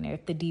designer,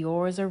 if the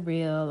Dior's are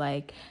real.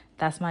 Like,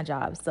 that's my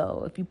job.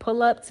 So if you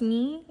pull up to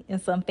me in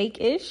some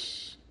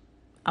fake-ish,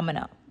 I'm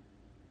gonna know,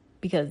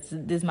 because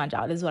this is my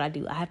job. This is what I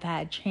do. I have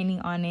had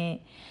training on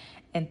it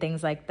and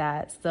things like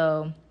that.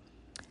 So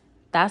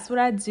that's what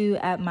I do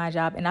at my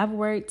job. And I've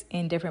worked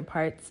in different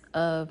parts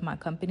of my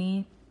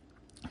company.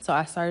 So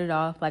I started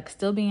off like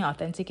still being an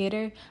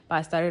authenticator, but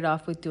I started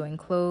off with doing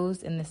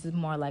clothes, and this is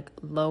more like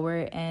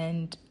lower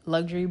end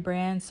luxury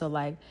brands. So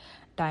like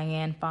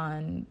Diane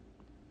von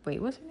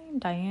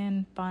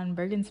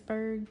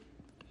Bergensberg?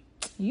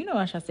 You know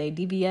what I should say,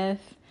 DVF,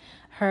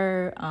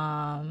 her,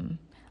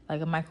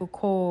 like a Michael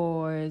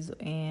Kors,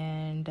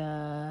 and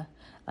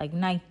like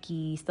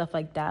Nike, stuff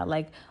like that,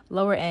 like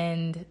lower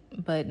end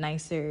but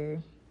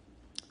nicer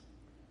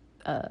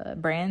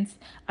brands.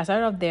 I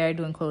started off there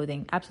doing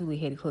clothing. Absolutely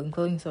hated clothing.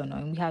 Clothing is so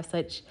annoying. We have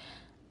such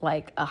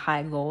like a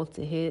high goal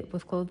to hit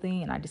with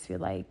clothing, and I just feel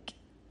like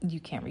you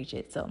can't reach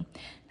it. So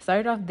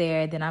started off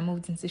there, then I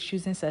moved into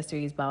shoes and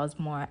accessories, but I was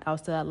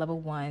still at level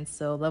 1.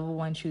 So level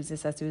 1 shoes and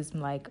accessories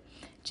like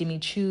Jimmy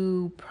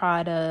Choo,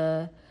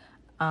 Prada,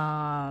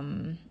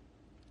 other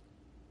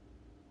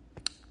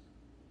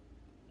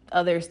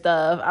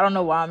stuff. I don't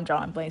know why I'm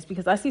drawing blanks,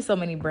 because I see so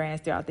many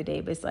brands throughout the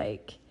day, but it's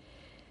like,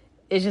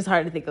 it's just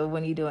hard to think of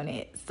when you're doing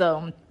it.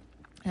 So,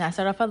 and I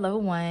started off at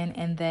level 1,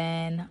 and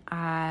then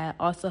I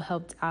also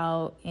helped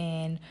out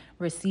in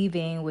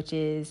receiving, which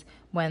is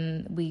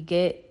when we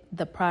get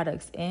the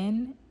products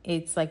in,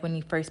 it's like when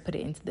you first put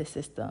it into the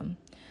system.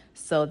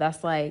 So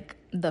that's like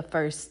the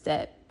first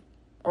step,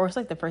 or it's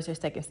like the first or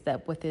second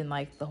step within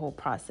like the whole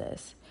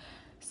process.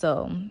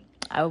 So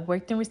I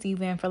worked in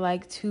receiving for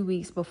like 2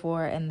 weeks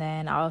before, and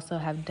then I also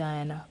have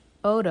done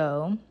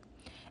photo.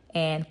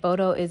 And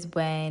photo is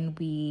when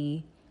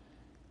we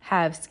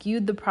have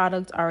skewed the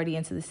product already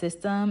into the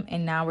system,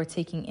 and now we're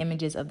taking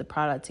images of the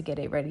product to get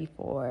it ready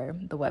for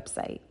the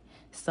website.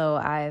 So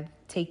I've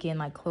taken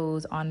like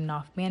clothes on and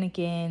off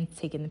mannequins,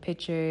 taken the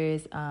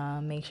pictures,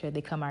 make sure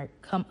they come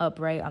up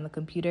right on the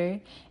computer,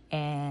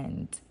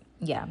 and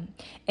yeah.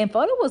 And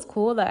photo was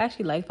cool. I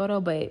actually like photo,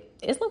 but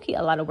it's low-key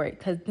a lot of work,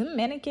 because the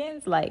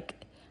mannequins, like,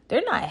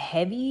 they're not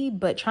heavy,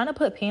 but trying to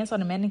put pants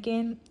on a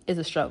mannequin is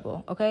a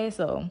struggle. Okay,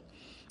 so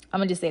I'm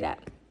gonna just say that.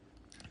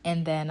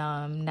 And then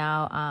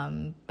now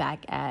I'm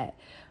back at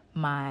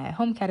my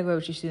home category,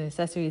 which is shoes and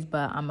accessories,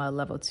 but I'm a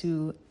level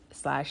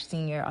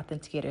 2/senior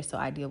authenticator, so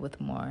I deal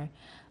with more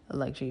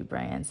luxury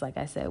brands, like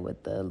I said,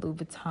 with the Louis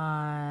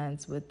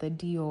Vuittons, with the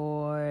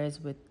Dior's,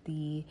 with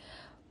the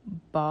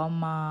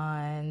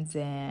Balmains,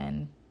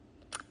 and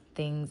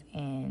things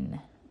in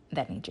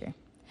that nature.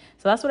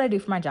 So that's what I do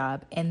for my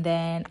job. And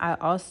then I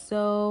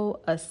also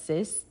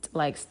assist,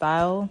 like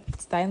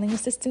styling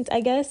assistant,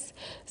 I guess.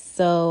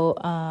 So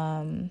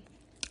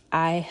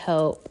I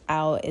help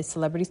out a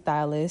celebrity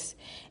stylist,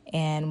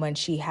 and when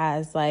she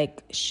has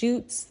like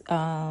shoots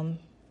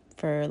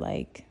for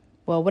like,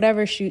 well,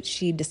 whatever shoot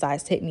she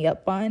decides to hit me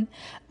up on,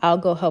 I'll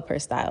go help her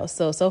style.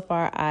 So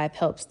far I've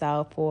helped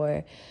style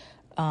for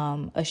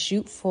a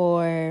shoot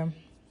for,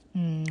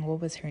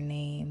 what was her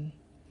name?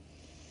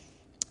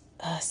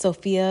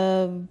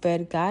 Sofia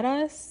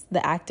Vergara's,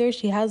 the actor.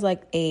 She has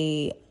like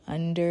a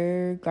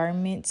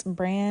undergarments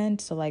brand,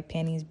 so like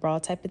panties, bra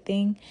type of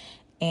thing.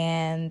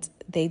 And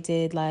they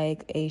did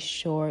like a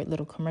short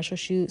little commercial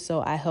shoot.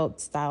 So I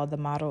helped style the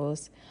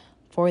models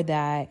for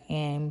that.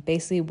 And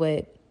basically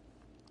what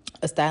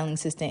a styling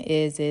assistant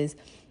is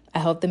I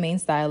help the main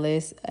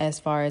stylist as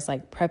far as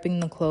like prepping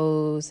the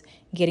clothes,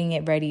 getting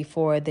it ready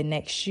for the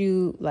next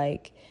shoot,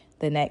 like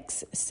the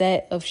next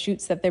set of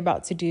shoots that they're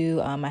about to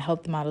do. I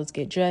help the models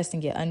get dressed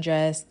and get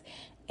undressed,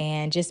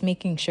 and just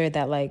making sure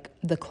that like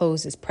the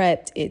clothes is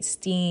prepped, it's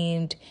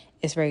steamed,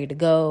 it's ready to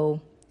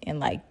go, and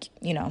like,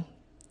 you know,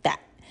 that.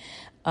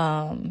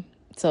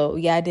 So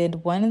yeah, I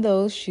did one of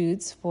those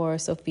shoots for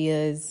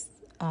Sophia's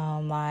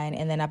line,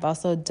 and then I've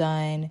also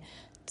done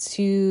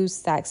 2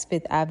 Saks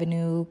Fifth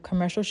Avenue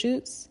commercial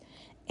shoots,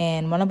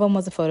 and one of them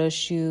was a photo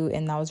shoot,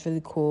 and that was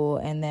really cool.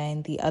 And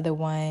then the other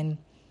one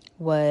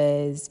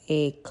was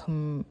the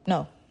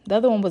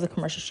other one was a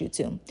commercial shoot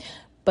too.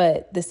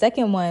 But the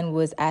second one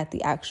was at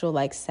the actual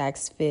like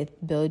Saks Fifth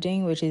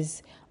building, which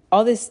is,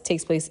 all this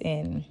takes place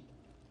in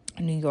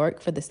New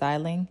York for the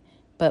styling,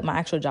 but my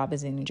actual job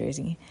is in New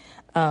Jersey.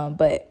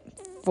 But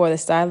for the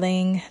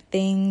styling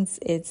things,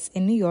 it's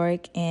in New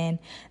York, and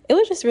it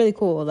was just really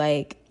cool.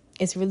 Like,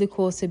 it's really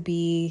cool to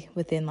be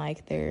within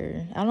like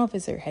their, I don't know if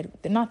it's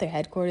they're not their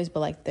headquarters, but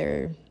like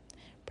their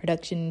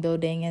production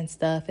building and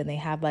stuff. And they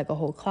have like a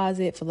whole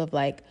closet full of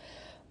like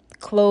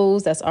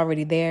clothes that's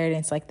already there, and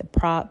it's like the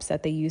props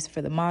that they use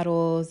for the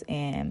models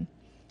and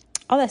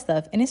all that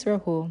stuff. And it's real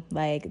cool.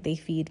 Like, they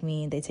feed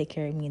me, they take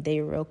care of me, they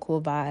real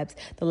cool vibes.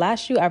 The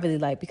last shoot I really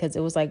liked because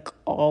it was like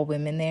all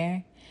women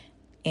there,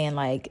 and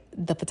like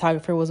the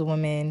photographer was a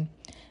woman,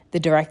 the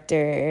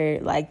director,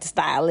 like the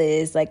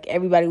stylist, like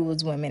everybody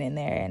was women in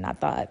there, and I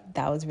thought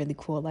that was really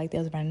cool. Like, they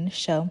was running the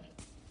show.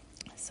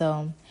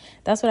 So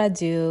that's what I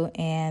do.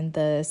 And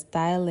the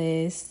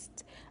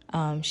stylist,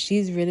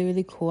 she's really,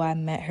 really cool. I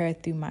met her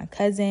through my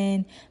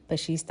cousin, but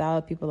she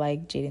styled people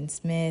like Jaden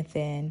Smith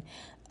and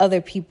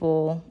other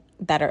people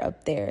that are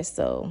up there.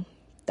 So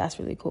that's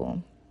really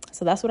cool.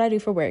 So that's what I do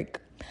for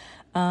work.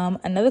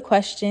 Another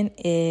question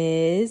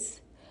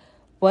is,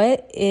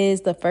 what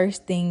is the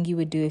first thing you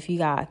would do if you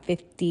got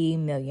 $50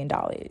 million?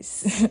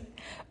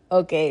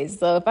 Okay,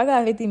 so if I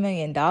got $50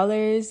 million,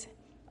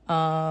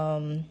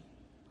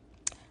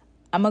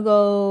 I'm gonna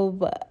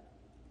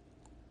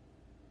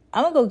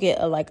go get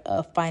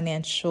a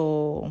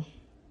financial,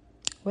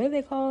 what are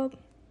they called?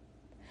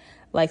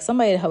 Like,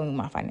 somebody to help me with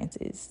my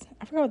finances.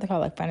 I forgot what they call,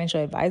 like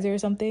financial advisor or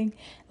something.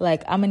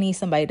 Like, I'm gonna need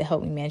somebody to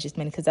help me manage this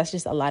money because that's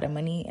just a lot of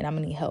money, and I'm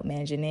gonna need help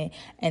managing it.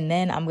 And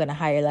then I'm gonna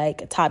hire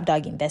like a top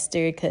dog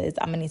investor because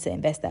I'm gonna need to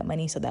invest that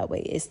money so that way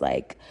it's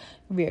like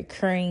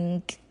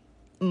reoccurring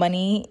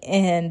money.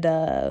 And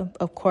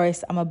of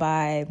course, I'm gonna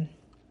buy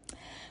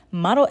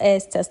Model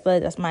S Tesla.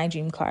 That's my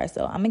dream car.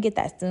 So I'm gonna get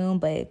that soon,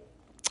 but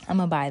I'm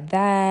gonna buy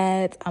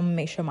that. I'm gonna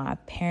make sure my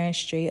parents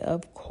straight,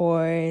 of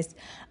course.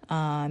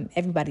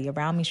 Everybody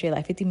around me straight.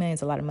 Like, 50 million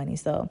is a lot of money.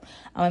 So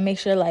I'm gonna make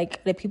sure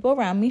like the people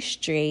around me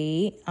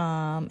straight.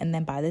 And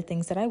then buy the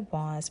things that I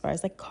want as far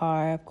as like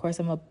car. Of course,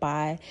 I'm gonna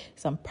buy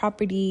some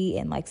property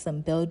and like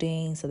some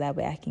buildings so that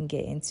way I can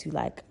get into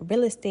like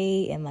real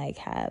estate and like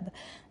have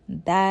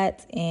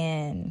that,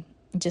 and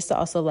just to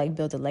also like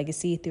build a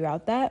legacy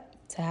throughout that,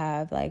 to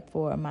have like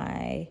for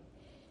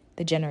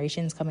the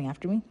generations coming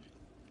after me.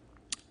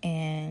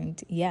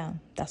 And yeah,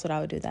 that's what I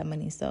would do with that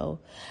money. So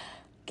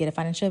get a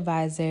financial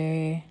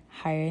advisor,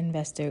 hire an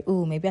investor.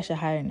 Ooh, maybe I should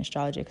hire an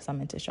astrologer because I'm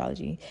into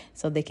astrology,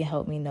 so they can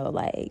help me know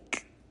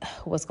like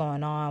what's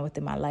going on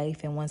within my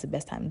life and when's the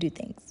best time to do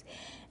things.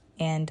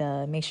 And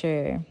make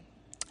sure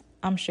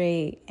I'm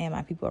straight and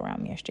my people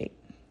around me are straight.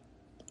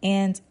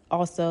 And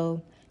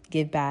also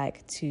give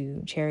back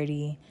to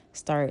charity,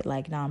 start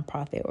like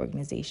nonprofit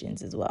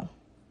organizations as well.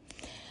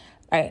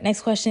 All right,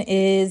 next question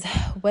is,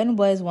 when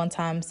was one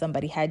time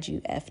somebody had you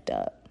effed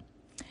up?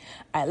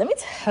 All right, let me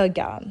tell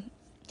y'all.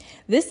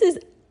 This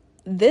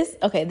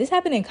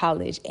happened in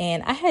college,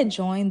 and I had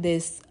joined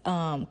this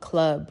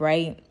club,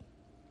 right?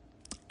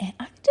 And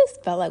I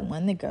just felt like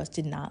one of the girls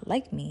did not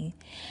like me.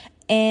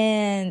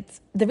 And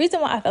the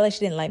reason why I felt like she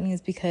didn't like me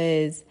is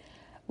because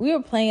we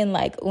were playing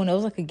like Uno. It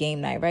was like a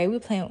game night, right? We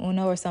were playing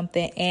Uno or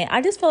something, and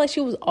I just felt like she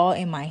was all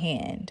in my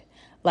hand.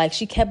 Like,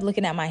 she kept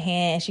looking at my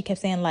hand, and she kept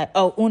saying like,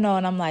 "Oh, Uno,"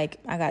 and I'm like,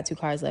 "I got 2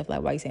 cards left.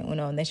 Like, why are you saying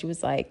Uno?" And then she would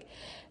just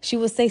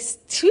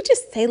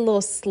say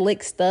little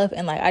slick stuff,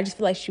 and like I just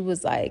feel like she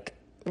was like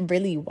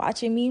really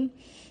watching me,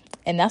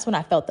 and that's when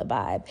I felt the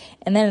vibe.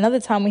 And then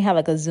another time we had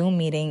like a Zoom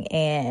meeting,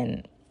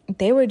 and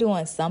they were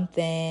doing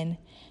something,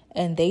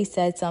 and they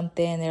said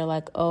something. They're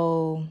like,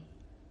 "Oh,"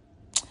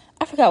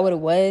 I forgot what it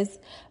was,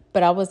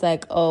 but I was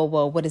like, "Oh,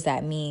 well, what does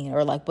that mean?"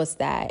 Or like, "What's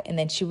that?" And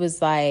then she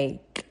was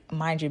like,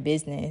 "Mind your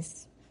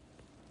business."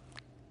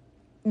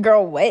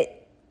 Girl,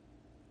 what?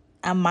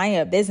 I'm mind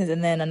your business.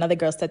 And then another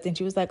girl stepped in.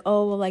 She was like,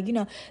 "Oh, well, like, she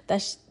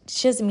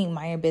doesn't mean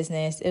mind your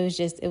business. It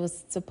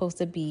was supposed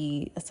to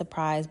be a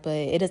surprise, but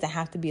it doesn't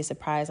have to be a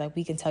surprise. Like,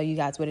 we can tell you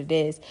guys what it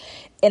is."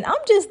 And I'm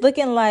just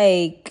looking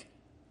like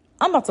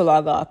I'm about to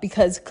log off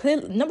because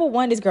clearly, number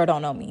one, this girl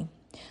don't know me.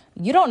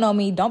 You don't know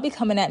me. Don't be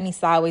coming at me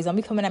sideways. Don't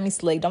be coming at me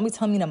slick. Don't be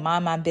telling me to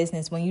mind my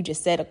business when you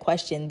just said a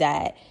question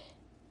that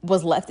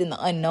was left in the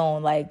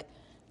unknown. Like,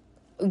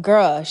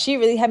 girl, she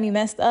really had me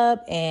messed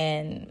up,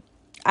 and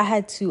I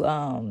had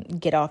to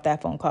get off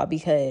that phone call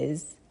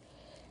because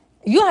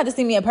you don't have to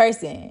see me in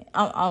person.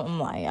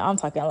 I'm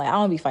talking like I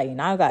don't be fighting.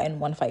 I got in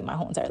one fight my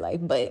whole entire life,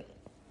 but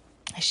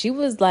she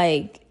was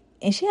like,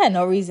 and she had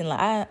no reason.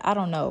 Like, I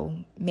don't know.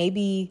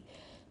 Maybe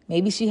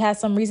she had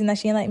some reason that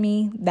she didn't like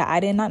me that I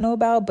did not know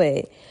about,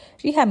 but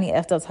she had me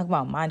effed up talking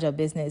about mind your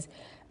business.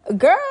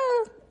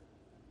 Girl,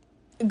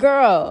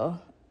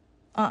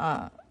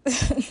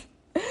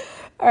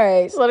 All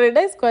right, so the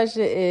next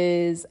question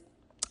is,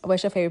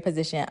 what's your favorite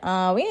position?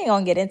 We ain't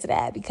gonna get into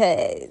that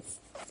because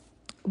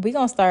we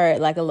gonna start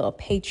like a little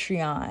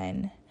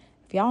Patreon.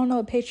 If y'all don't know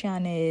what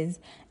Patreon is,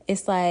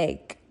 it's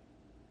like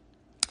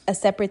a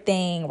separate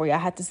thing where y'all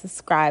have to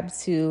subscribe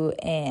to,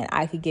 and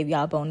I could give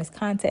y'all bonus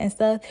content and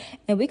stuff,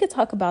 and we could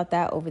talk about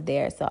that over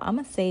there. So I'm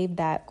gonna save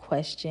that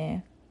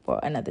question for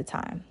another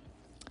time.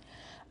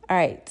 All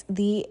right,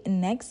 the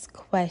next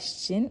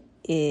question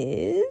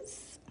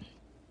is,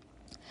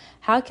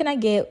 how can I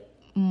get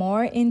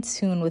more in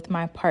tune with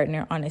my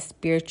partner on a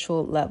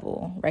spiritual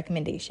level?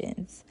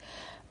 Recommendations.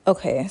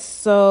 Okay,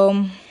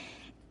 so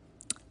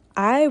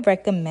I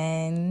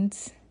recommend...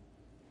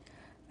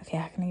 Okay,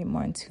 how can I get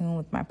more in tune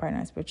with my partner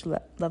on a spiritual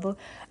level?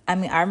 I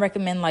mean, I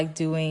recommend like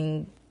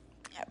doing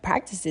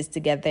practices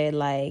together,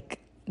 like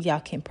y'all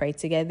can pray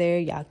together.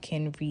 Y'all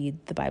can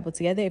read the Bible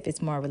together if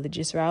it's more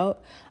religious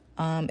route.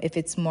 If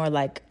it's more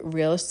like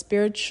real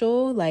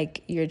spiritual,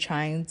 like you're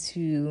trying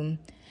to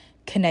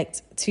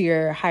connect to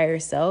your higher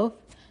self,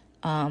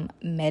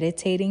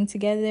 meditating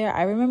together.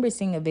 I remember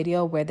seeing a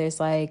video where there's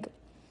like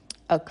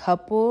a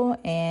couple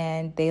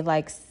and they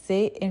like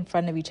sit in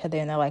front of each other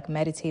and they're like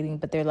meditating,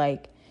 but they're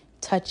like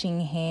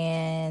touching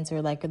hands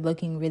or like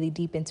looking really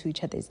deep into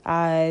each other's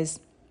eyes.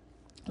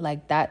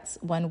 Like that's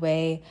one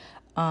way.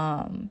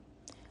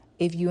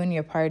 If you and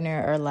your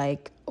partner are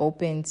like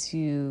open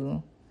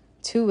to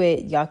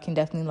it, y'all can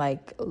definitely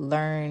like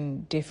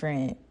learn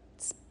different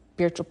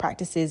spiritual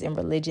practices and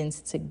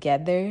religions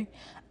together.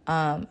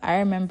 I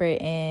remember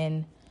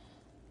in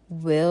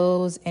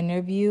Will's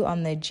interview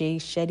on the Jay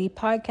Shetty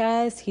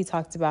podcast, he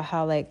talked about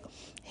how like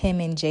him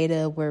and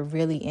Jada were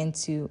really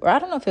into, or I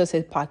don't know if it was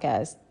his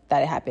podcast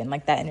that it happened,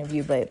 like that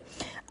interview, but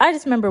I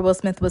just remember Will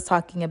Smith was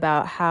talking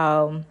about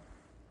how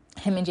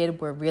him and Jada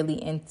were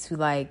really into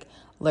like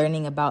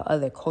learning about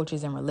other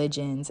cultures and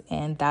religions,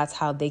 and that's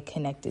how they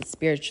connected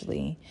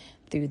spiritually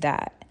through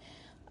that.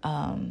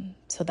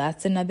 So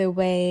that's another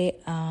way.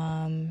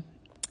 And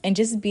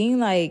just being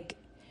like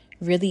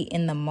really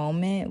in the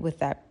moment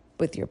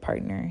with your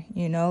partner,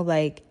 you know,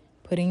 like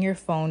putting your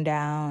phone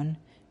down,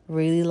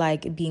 really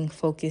like being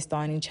focused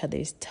on each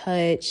other's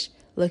touch,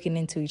 looking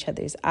into each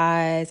other's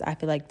eyes. I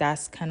feel like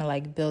that's kind of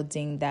like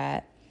building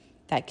that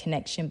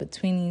connection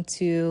between you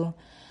two.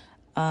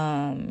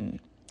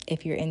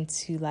 If you're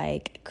into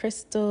like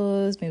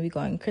crystals, maybe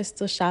going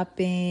crystal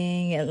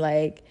shopping and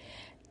like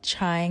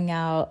trying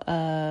out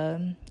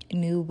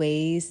new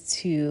ways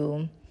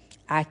to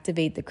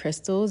activate the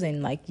crystals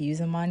and like use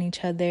them on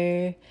each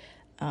other,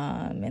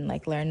 and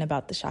like learn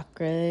about the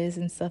chakras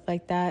and stuff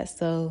like that.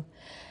 So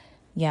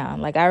yeah,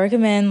 like I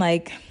recommend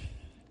like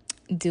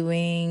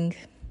doing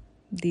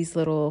these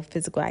little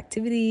physical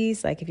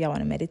activities, like if y'all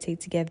want to meditate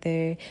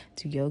together,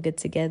 do yoga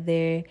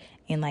together,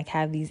 and like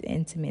have these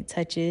intimate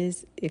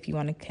touches if you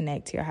want to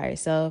connect to your higher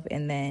self.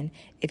 And then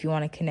if you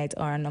want to connect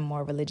on a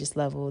more religious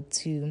level,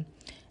 to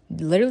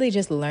literally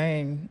just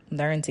learn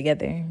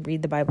together,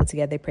 read the Bible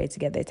together, pray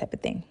together, type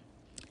of thing.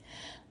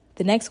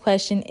 The next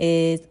question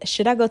is,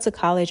 should I go to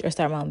college or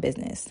start my own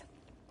business?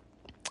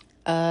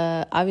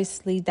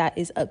 Obviously that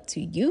is up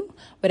to you,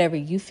 whatever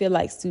you feel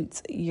like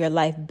suits your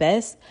life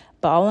best.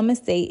 But all I'm going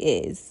to say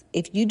is,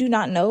 if you do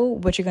not know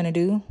what you're going to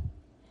do,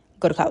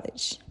 go to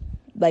college.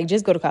 Like,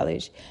 just go to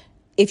college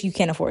if you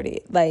can't afford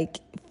it. Like,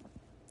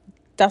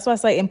 that's why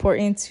it's like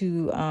important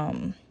to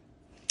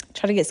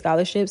try to get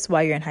scholarships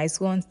while you're in high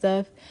school and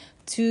stuff,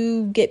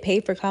 to get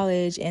paid for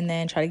college, and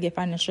then try to get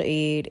financial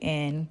aid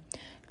and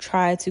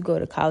try to go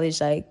to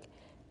college. Like,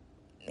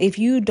 if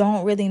you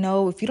don't really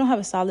know, if you don't have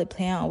a solid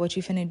plan on what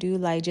you're finna do,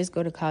 like, just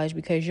go to college,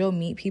 because you'll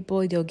meet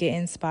people, you'll get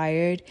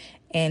inspired,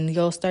 and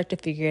you'll start to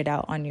figure it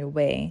out on your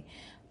way.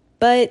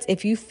 But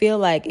if you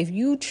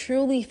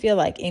truly feel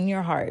like in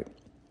your heart,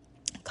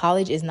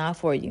 college is not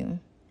for you,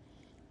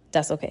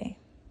 that's okay.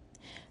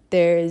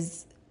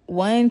 There's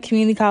one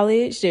community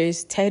college,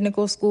 there's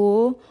technical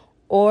school,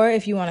 or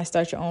if you want to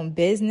start your own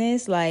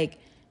business, like,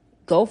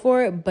 go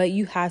for it, but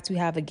you have to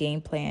have a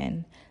game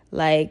plan.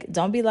 Like,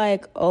 don't be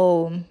like,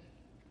 oh,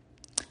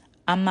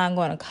 I'm not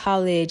going to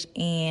college,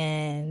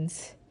 and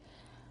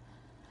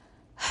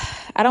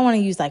I don't want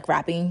to use like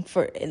rapping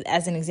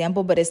as an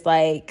example, but it's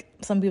like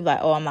some people are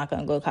like, oh, I'm not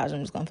going to go to college,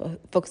 I'm just going to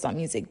focus on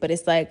music. But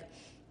it's like,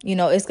 you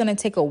know, it's going to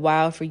take a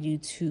while for you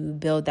to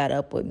build that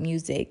up with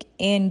music.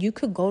 And you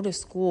could go to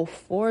school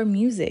for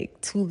music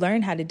to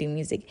learn how to do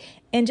music.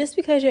 And just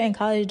because you're in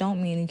college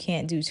don't mean you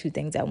can't do two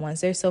things at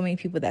once. There's so many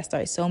people that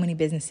start so many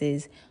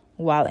businesses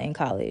while in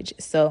college.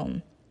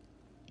 So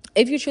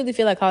if you truly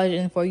feel like college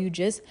isn't for you,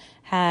 just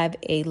have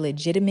a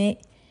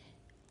legitimate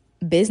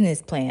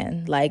business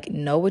plan. Like,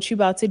 know what you're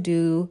about to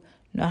do,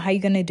 know how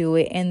you're going to do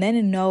it, and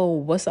then know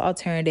what's the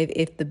alternative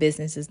if the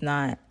business does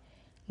not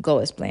go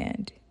as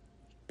planned.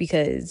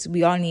 Because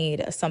we all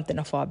need something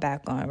to fall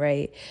back on,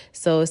 right?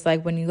 So it's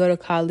like when you go to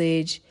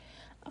college,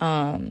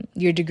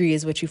 your degree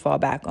is what you fall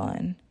back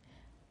on.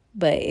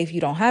 But if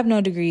you don't have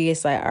no degree,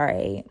 it's like, all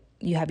right,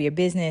 you have your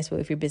business, but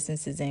if your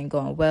business isn't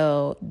going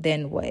well,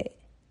 then what?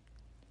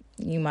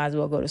 You might as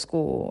well go to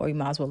school, or you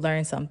might as well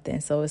learn something.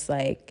 So it's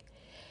like,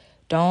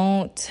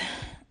 don't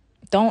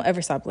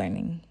ever stop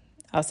learning.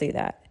 I'll say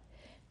that.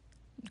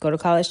 Go to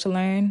college to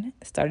learn,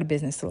 start a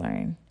business to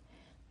learn.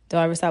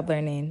 Don't ever stop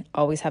learning.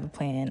 Always have a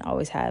plan.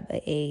 Always have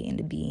an A and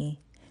a B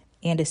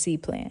and a C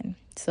plan.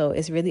 So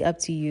it's really up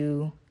to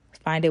you.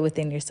 Find it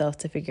within yourself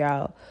to figure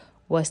out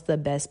what's the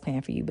best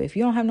plan for you. But if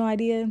you don't have no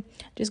idea,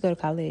 just go to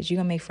college. You're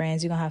going to make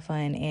friends. You're going to have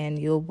fun. And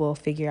you will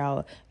figure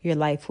out your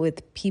life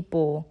with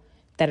people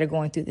that are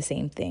going through the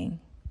same thing.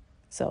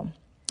 So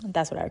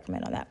that's what I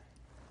recommend on that.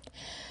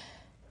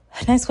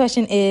 Next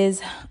question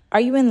is, are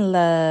you in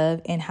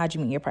love, and how'd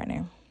you meet your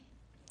partner?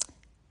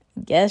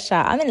 Yes,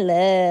 y'all, I'm in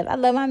love. I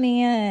love my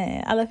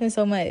man. I love him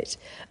so much.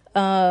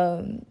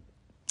 Y'all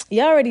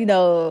already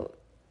know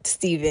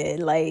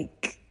Steven.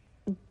 Like,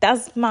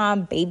 that's my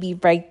baby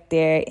right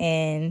there.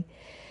 And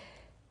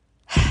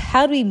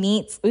how do we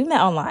meet? We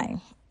met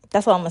online.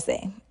 That's all I'm gonna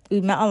say.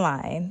 We met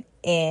online,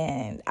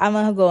 and I'm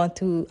gonna go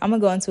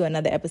into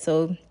another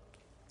episode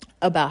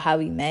about how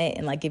we met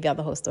and like give y'all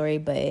the whole story.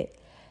 But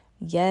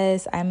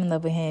yes, I'm in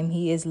love with him.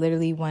 He is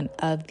literally one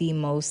of the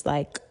most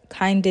like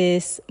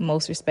kindest,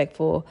 most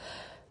respectful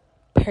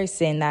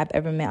person that I've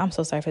ever met. I'm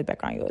so sorry for the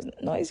background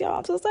noise, y'all.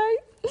 I'm so sorry.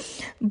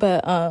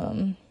 But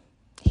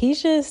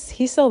he's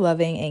so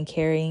loving and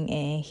caring,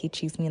 and he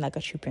treats me like a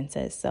true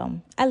princess.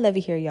 So I love it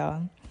here,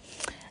 y'all.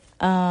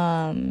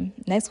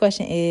 Next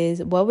question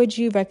is, what would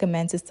you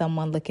recommend to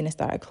someone looking to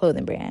start a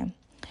clothing brand?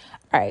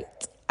 All right,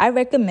 I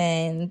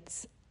recommend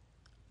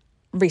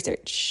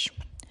research,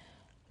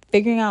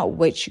 figuring out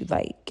what you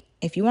like.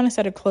 If you want to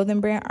start a clothing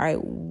brand, all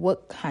right,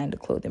 what kind of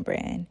clothing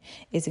brand?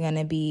 Is it going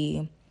to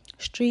be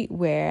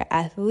streetwear,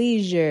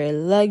 athleisure,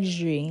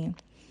 luxury?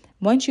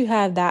 Once you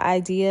have that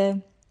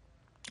idea,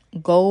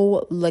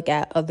 go look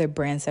at other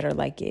brands that are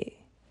like it.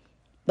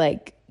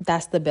 Like,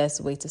 that's the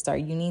best way to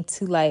start. You need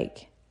to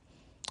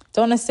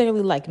don't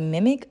necessarily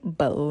mimic,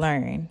 but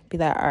learn. Be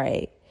like, all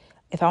right,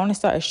 if I want to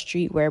start a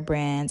streetwear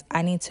brand,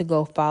 I need to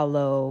go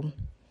follow,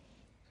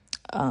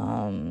 I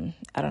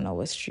don't know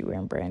what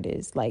streetwear brand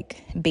is,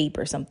 like Bape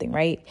or something,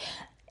 right?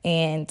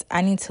 And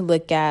I need to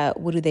look at,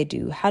 what do they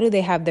do? How do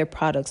they have their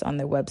products on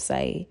their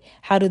website?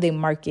 How do they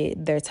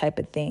market their type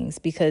of things?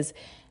 Because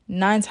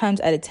 9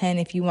 times out of 10,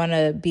 if you want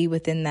to be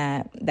within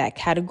that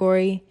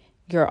category,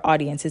 your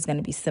audience is going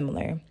to be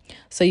similar.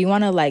 So you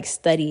want to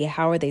study,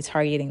 how are they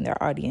targeting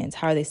their audience?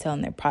 How are they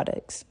selling their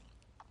products?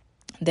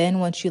 Then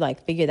once you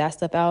figure that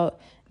stuff out,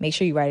 make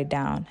sure you write it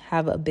down.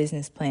 Have a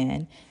business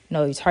plan.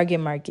 Know your target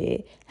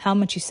market, how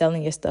much you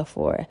selling your stuff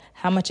for,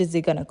 how much is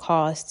it going to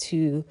cost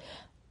to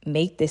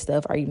make this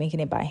stuff? Are you making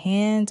it by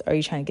hand, or are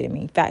you trying to get it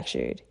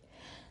manufactured?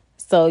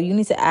 So you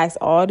need to ask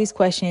all these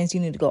questions. You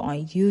need to go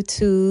on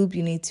YouTube.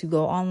 You need to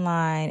go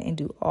online and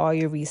do all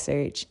your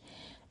research,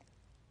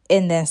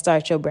 and then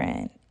start your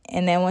brand.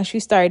 And then once you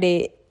start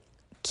it,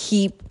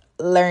 keep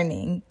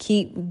learning,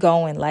 keep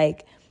going.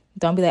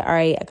 Don't be like, all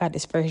right, I got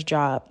this first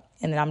drop,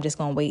 and then I'm just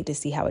going to wait to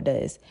see how it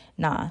does.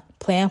 Nah,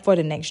 plan for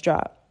the next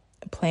drop.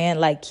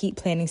 Keep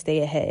planning,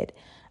 stay ahead.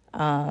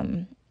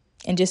 And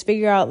just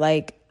figure out,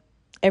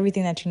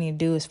 everything that you need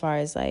to do as far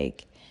as,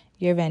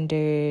 your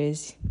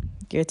vendors,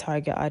 your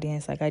target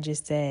audience, like I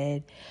just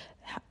said,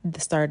 the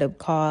startup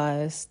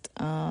cost,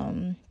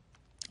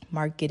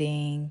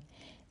 marketing,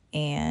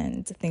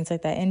 and things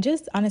like that. And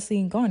just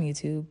honestly go on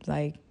YouTube.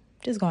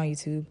 Just go on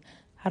YouTube.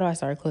 How do I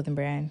start a clothing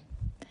brand?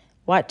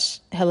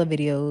 Watch hella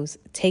videos,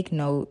 take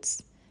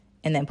notes,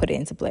 and then put it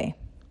into play.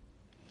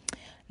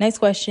 Next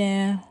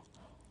question.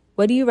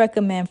 What do you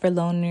recommend for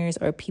loners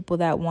or people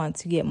that want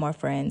to get more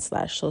friends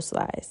 /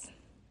 socialize?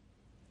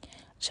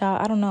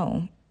 Child, I don't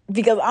know.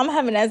 Because I'm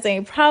having that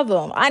same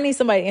problem. I need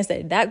somebody to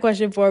answer that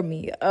question for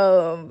me.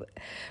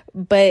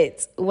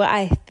 But what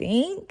I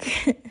think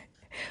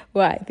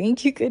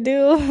you could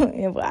do,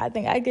 and what I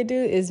think I could do,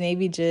 is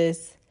maybe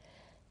just,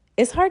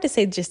 it's hard to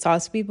say just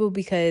talk to people,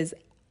 because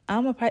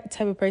I'm a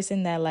type of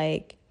person that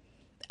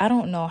I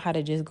don't know how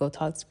to just go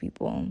talk to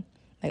people.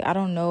 I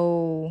don't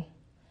know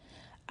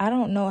how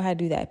to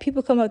do that.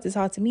 People come up to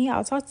talk to me,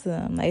 I'll talk to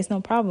them. It's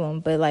no problem.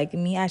 But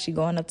me actually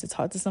going up to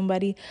talk to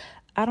somebody,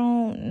 I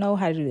don't know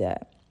how to do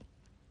that.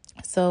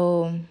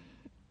 So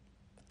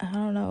I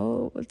don't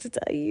know what to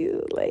tell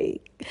you.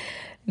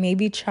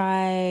 Maybe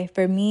try,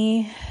 for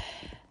me,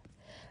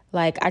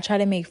 I try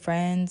to make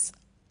friends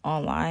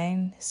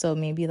online. So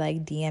maybe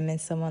DMing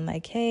someone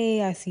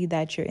hey, I see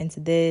that you're into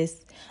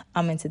this.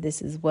 I'm into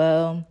this as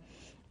well.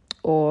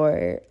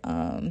 Or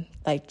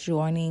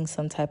joining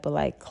some type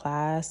of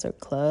class or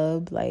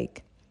club.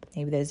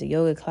 Maybe there's a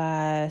yoga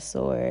class,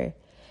 or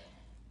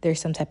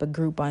there's some type of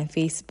group on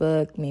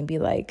Facebook, maybe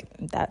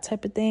that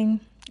type of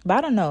thing. But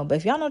I don't know. But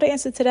if y'all know the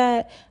answer to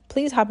that,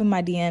 please hop in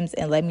my DMs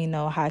and let me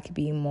know how I could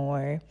be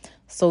more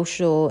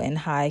social and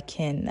how I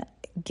can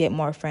get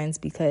more friends.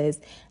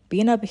 Because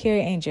being up here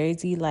in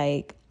Jersey,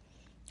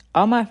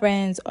 all my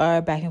friends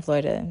are back in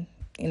Florida,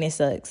 and it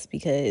sucks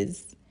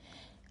because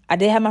I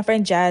did have my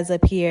friend Jazz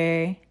up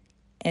here,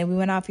 and we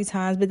went out a few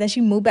times, but then she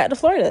moved back to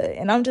Florida,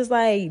 and I'm just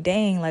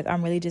dang,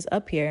 I'm really just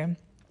up here.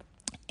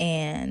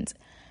 And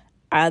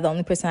the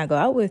only person I go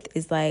out with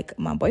is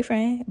my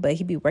boyfriend, but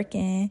he be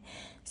working,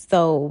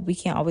 so we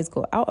can't always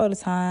go out all the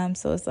time.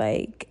 So it's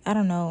I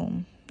don't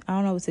know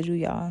what to do,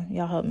 y'all.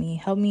 Y'all help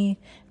me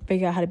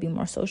figure out how to be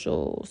more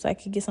social, so I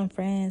could get some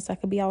friends, so I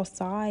could be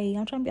outside.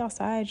 I'm trying to be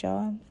outside,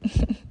 y'all.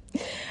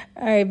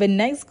 All right, but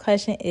next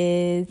question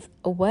is,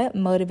 what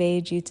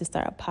motivated you to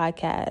start a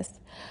podcast?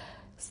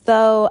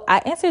 So I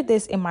answered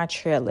this in my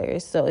trailer.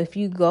 So if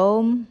you're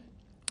on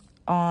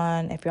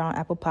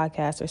Apple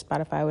Podcasts or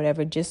Spotify,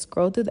 whatever, just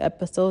scroll through the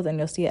episodes and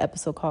you'll see an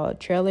episode called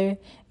Trailer.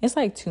 It's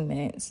 2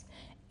 minutes.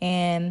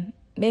 And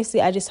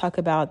basically I just talk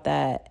about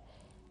that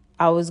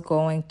I was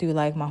going through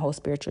my whole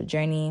spiritual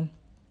journey,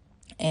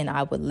 and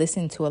I would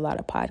listen to a lot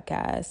of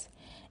podcasts,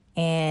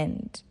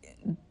 and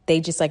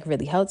they just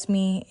really helped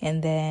me.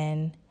 And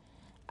then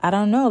I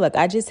don't know,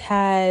 I just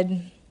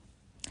had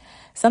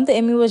something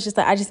in me was just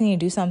like, I just need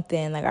to do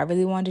something. Like, I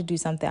really wanted to do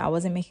something. I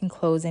wasn't making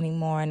clothes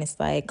anymore. And it's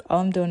like, all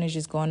I'm doing is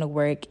just going to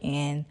work.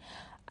 And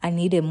I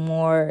needed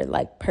more,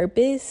 like,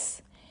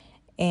 purpose.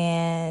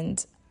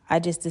 And I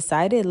just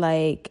decided,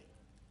 like,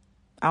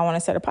 I want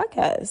to start a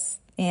podcast.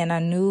 And I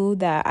knew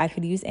that I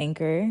could use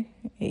Anchor.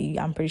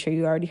 I'm pretty sure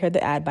you already heard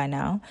the ad by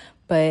now.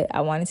 But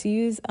I wanted to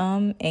use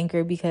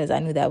Anchor because I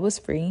knew that was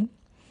free.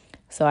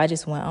 So I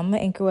just went on the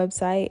Anchor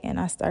website and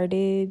I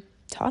started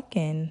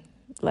talking.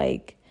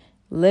 Like,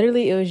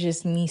 literally, it was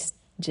just me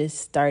just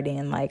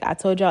starting. Like, I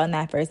told y'all in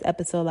that first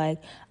episode, like,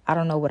 I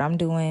don't know what I'm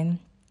doing.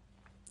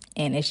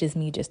 And it's just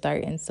me just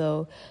starting.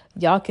 So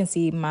y'all can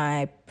see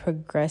my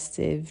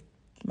progression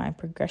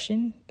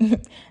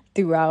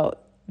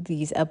throughout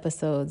these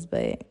episodes.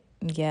 But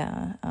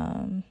yeah,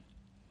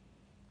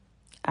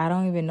 I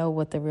don't even know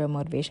what the real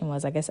motivation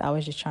was. I guess I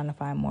was just trying to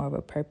find more of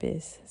a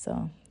purpose.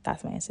 So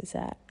that's my answer to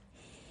that.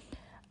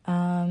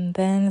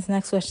 Then this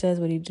next question is,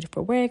 what do you do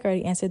for work? I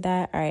already answered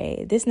that. All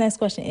right. This next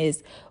question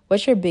is,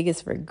 what's your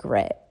biggest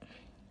regret?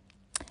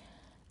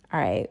 All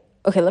right.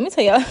 Okay, let me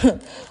tell y'all.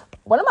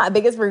 One of my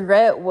biggest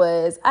regret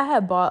was I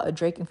had bought a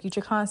Drake and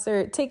Future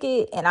concert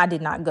ticket and I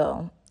did not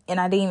go. And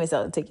I didn't even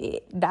sell the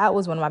ticket. That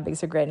was one of my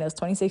biggest regrets. And it was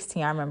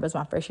 2016. I remember it was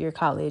my first year of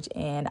college.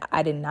 And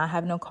I did not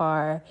have no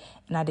car.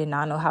 And I did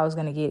not know how I was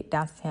going to get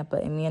down to Tampa.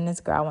 And me and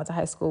this girl I went to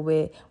high school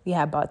with, we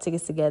had bought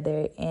tickets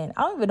together. And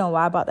I don't even know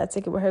why I bought that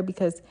ticket with her,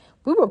 because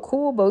we were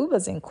cool, but we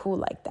wasn't cool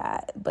like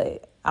that.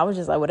 But I was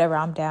just like, whatever,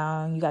 I'm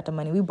down. You got the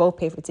money. We both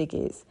paid for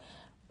tickets.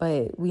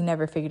 But we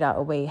never figured out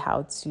a way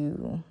how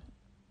to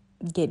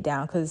get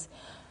down, because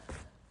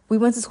we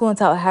went to school in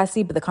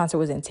Tallahassee, but the concert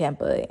was in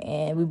Tampa,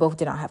 and we both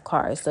did not have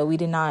cars. So we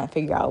did not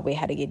figure out a way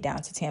how to get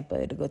down to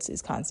Tampa to go to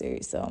this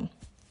concert. So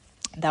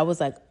that was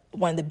like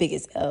one of the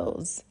biggest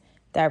L's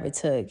that I ever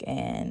took.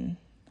 And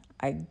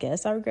I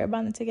guess I regret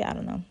buying the ticket. I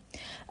don't know.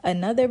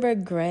 Another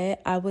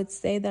regret I would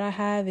say that I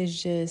have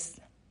is just,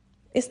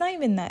 it's not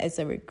even that it's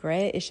a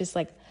regret. It's just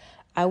like,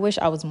 I wish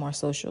I was more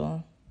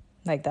social.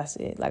 Like, that's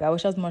it. Like, I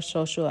wish I was more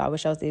social. I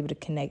wish I was able to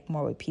connect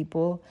more with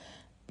people,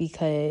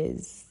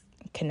 because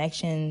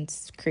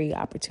connections create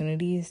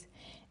opportunities.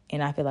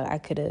 And I feel like I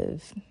could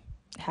have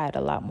had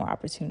a lot more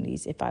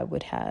opportunities if I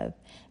would have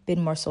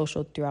been more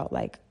social throughout,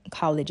 like,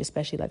 college,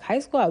 especially. Like, high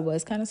school, I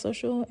was kind of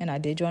social and I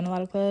did join a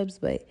lot of clubs,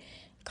 but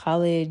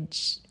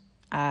college,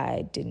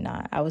 I did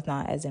not. I was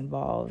not as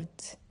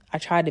involved. I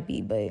tried to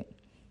be, but it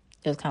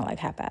was kind of like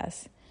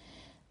half-ass.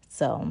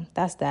 So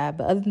that's that.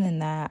 But other than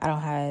that, I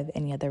don't have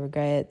any other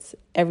regrets.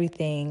 I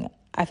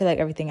feel like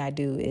everything I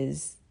do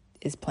is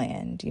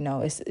planned. You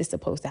know, it's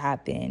supposed to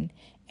happen,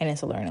 and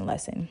it's a learning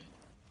lesson.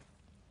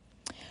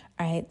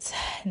 All right,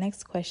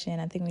 next question.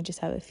 I think we just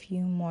have a few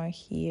more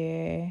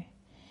here.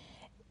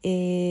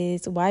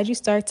 Is, why did you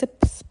start to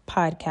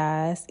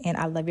podcast? And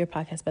I love your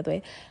podcast, by the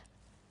way.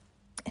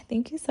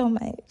 Thank you so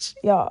much,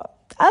 y'all.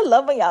 I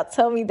love when y'all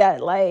tell me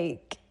that,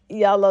 like,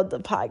 y'all love the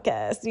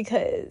podcast,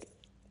 because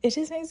it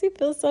just makes me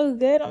feel so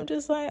good. I'm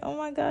just like, oh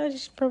my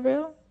gosh, for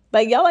real?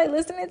 Like, y'all like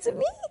listening to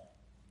me?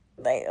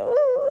 Like,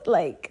 ooh,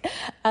 like,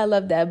 I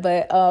love that.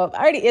 But I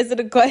already answered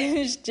the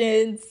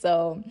question,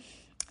 so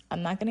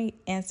I'm not going to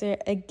answer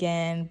it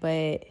again.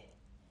 But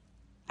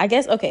I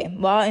guess, okay,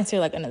 well, I'll answer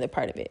like another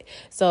part of it.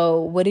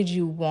 So why did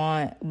you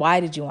want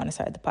to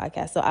start the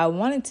podcast? So I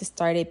wanted to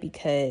start it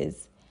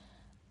because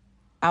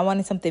I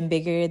wanted something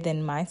bigger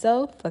than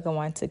myself. Like, I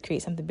wanted to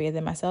create something bigger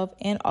than myself.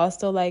 And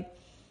also, like,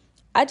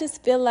 I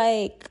just feel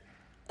like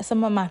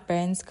some of my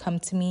friends come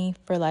to me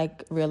for,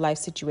 like, real life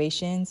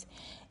situations.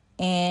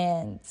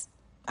 And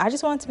I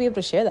just wanted to be able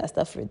to share that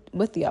stuff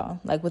with y'all,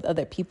 like, with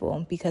other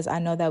people, because I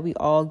know that we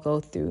all go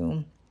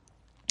through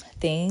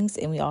things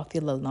and we all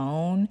feel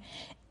alone.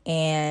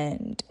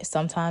 And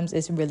sometimes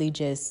it's really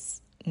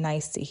just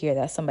nice to hear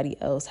that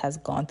somebody else has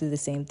gone through the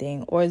same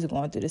thing or is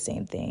going through the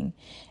same thing.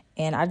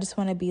 And I just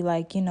want to be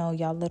like, you know,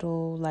 y'all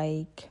little,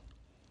 like,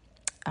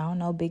 I don't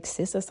know, big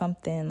sis or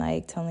something,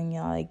 like, telling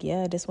y'all, like,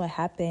 yeah, this what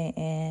happened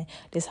and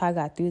this how I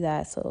got through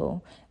that.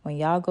 So when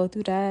y'all go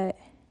through that,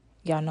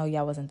 y'all know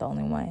y'all wasn't the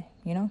only one,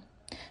 you know?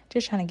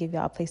 Just trying to give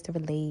y'all a place to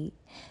relate,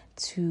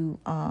 to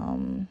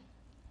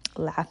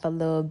laugh a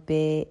little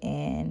bit,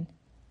 and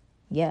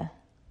yeah,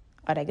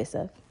 all that good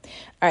stuff.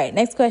 All right,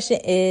 next question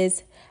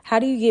is, how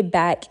do you get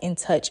back in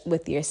touch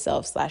with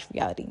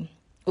yourself/reality?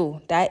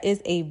 Ooh, that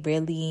is a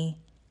really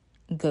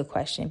good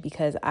question,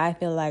 because I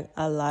feel like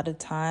a lot of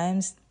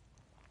times,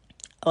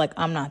 like,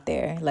 I'm not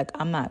there. Like,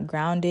 I'm not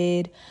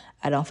grounded.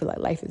 I don't feel like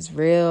life is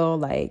real.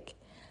 Like,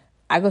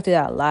 I go through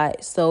that a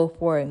lot. So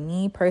for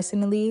me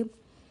personally,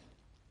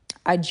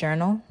 I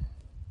journal.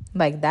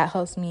 Like, that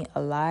helps me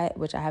a lot,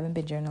 which I haven't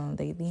been journaling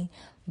lately.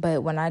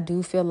 But when I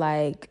do feel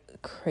like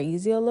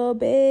crazy a little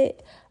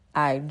bit,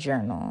 I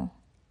journal.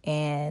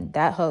 And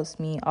that helps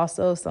me.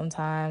 Also,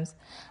 sometimes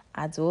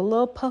I do a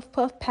little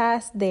puff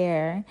pass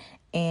there.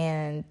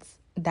 And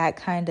that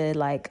kind of,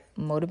 like,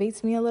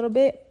 motivates me a little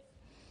bit.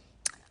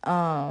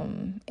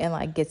 And,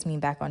 like, gets me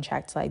back on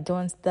track to, like,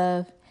 doing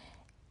stuff.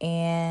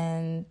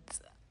 And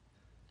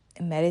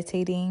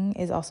meditating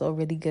is also a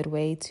really good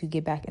way to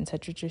get back in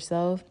touch with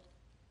yourself,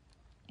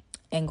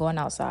 and going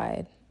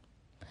outside.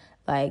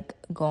 Like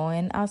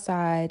going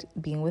outside,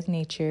 being with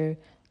nature,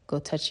 go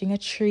touching a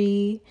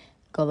tree,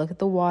 go look at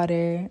the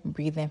water,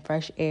 breathe in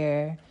fresh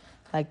air.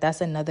 Like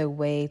that's another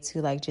way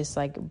to like just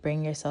like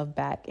bring yourself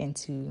back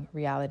into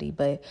reality.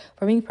 But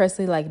for me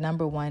personally, like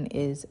number one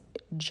is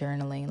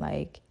journaling.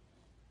 Like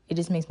it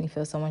just makes me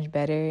feel so much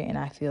better, and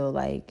I feel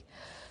like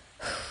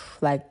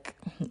I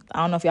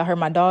don't know if y'all heard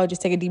my dog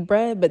just take a deep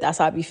breath, but that's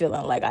how I be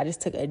feeling. Like I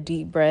just took a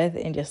deep breath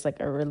and just like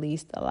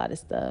released a lot of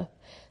stuff.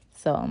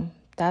 So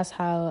that's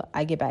how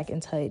I get back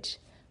in touch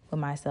with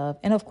myself.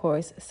 And of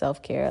course,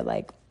 self-care.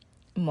 Like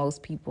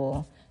most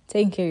people,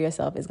 taking care of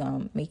yourself is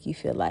going to make you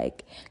feel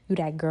like you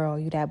that girl,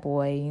 you that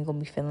boy. You're going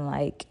to be feeling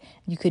like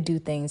you could do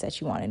things that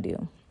you want to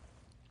do.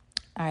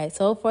 All right.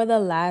 So for the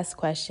last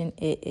question,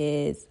 it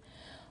is,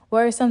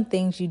 what are some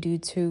things you do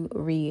to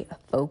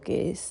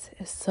refocus?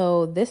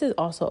 So this is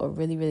also a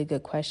really, really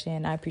good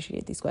question. I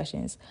appreciate these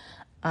questions.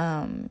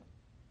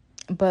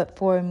 But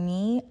for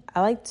me,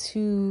 I like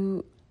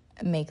to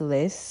make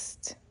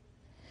lists.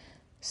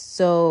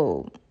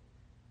 So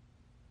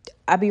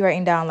I'll be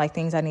writing down like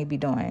things I need to be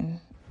doing.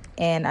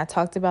 And I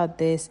talked about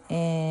this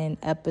in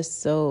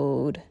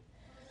episode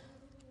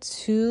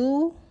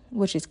 2,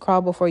 which is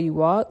Crawl Before You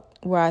Walk,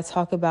 where I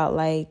talk about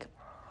like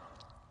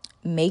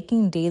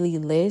making daily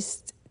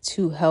lists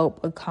to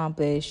help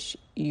accomplish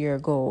your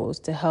goals,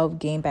 to help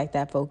gain back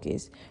that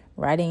focus.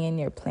 Writing in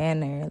your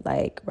planner,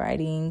 like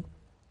writing,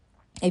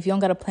 if you don't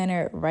got a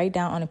planner, write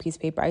down on a piece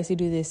of paper. I used to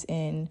do this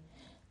in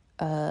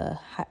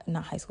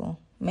not high school.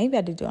 Maybe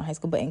I did do it in high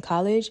school, but in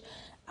college,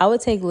 I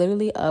would take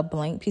literally a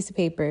blank piece of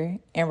paper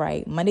and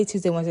write Monday,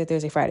 Tuesday, Wednesday,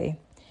 Thursday, Friday,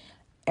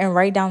 and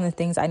write down the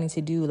things I need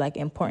to do, like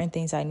important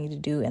things I need to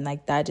do. And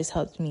like that just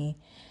helps me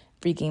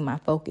regain my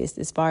focus.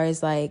 As far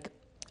as like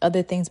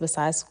other things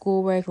besides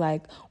schoolwork,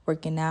 like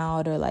working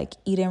out or like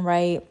eating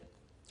right,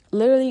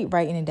 literally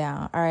writing it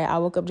down. All right, I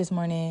woke up this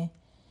morning.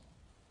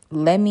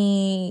 Let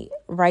me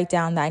write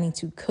down that I need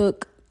to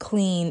cook,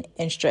 clean,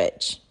 and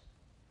stretch.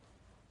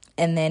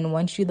 And then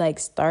once you like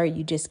start,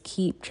 you just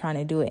keep trying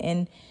to do it.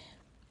 And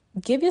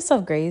give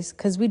yourself grace,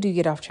 because we do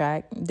get off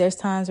track. There's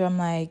times where I'm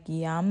like,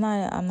 yeah, I'm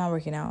not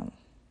working out.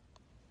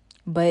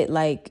 But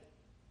like,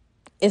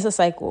 it's a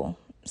cycle.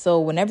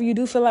 So whenever you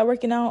do feel like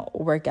working out,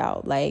 work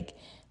out. Like,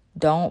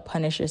 don't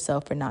punish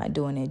yourself for not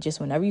doing it. Just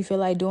whenever you feel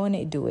like doing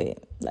it, do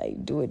it.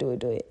 Like, do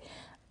it.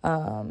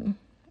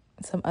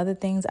 Some other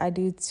things I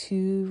do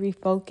to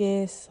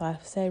refocus. So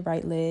I've said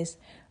write lists,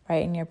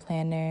 write in your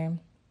planner.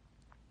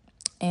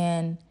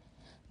 And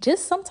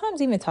just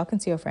sometimes even talking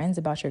to your friends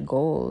about your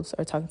goals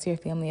or talking to your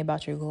family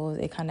about your goals,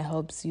 it kind of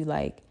helps you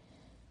like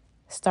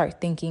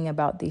start thinking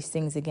about these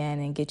things again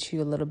and get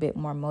you a little bit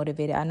more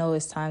motivated. I know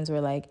it's times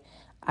where like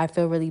I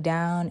feel really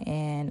down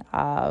and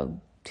I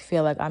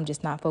feel like I'm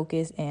just not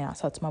focused, and I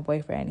talk to my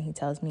boyfriend and he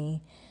tells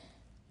me,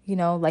 you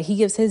know, like he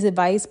gives his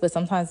advice, but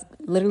sometimes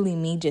literally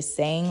me just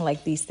saying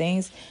like these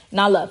things,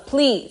 Nala,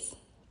 please,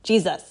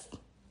 Jesus.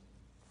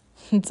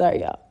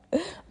 Sorry, y'all.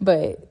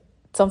 But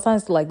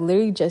sometimes like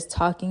literally just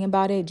talking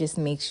about it just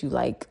makes you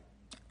like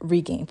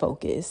regain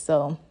focus.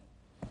 So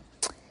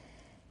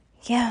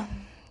yeah,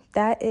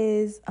 that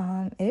is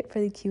it for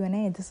the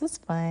Q&A. This was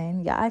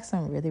fun. Y'all asked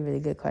some really, really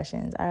good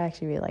questions. I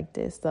actually really like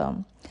this.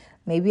 So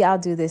maybe I'll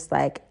do this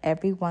like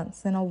every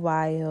once in a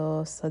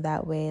while, so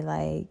that way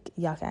like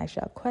y'all can ask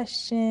y'all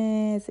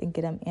questions and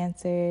get them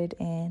answered,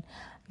 and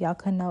y'all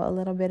can know a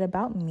little bit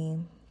about me.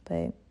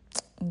 But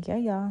yeah,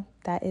 y'all,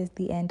 that is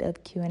the end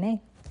of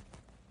Q&A.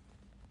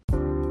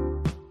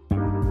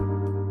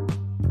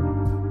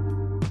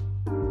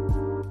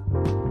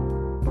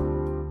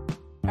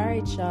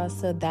 Y'all,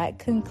 so that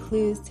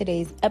concludes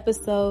today's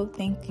episode.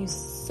 Thank you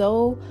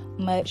so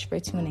much for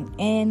tuning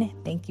in.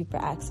 Thank you for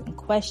asking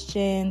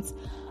questions.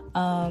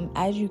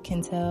 As you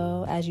can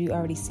tell, as you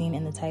already seen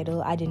in the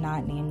title, I did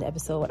not name the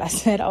episode what I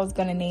said I was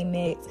gonna name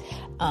it.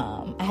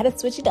 I had to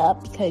switch it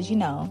up because, you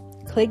know,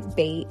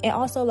 clickbait. And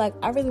also, like,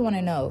 I really want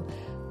to know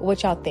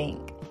what y'all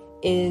think.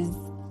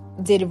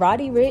 Did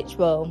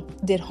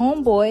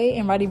Homeboy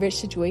and Roddy Ricch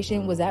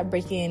situation, was that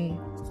breaking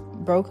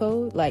bro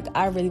code? Like,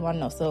 I really want to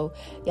know. So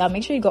y'all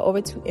make sure you go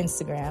over to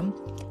Instagram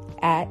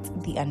at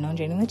The Unknown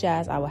Journey with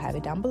Jazz. I will have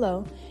it down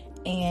below,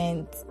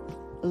 and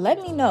let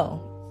me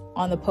know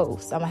on the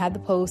post. I'm gonna have the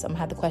post, I'm gonna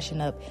have the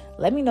question up.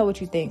 Let me know what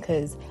you think,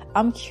 because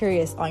I'm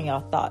curious on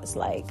y'all thoughts.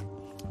 Like,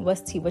 what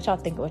y'all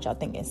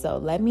thinking. So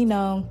let me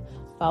know.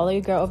 Follow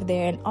your girl over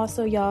there. And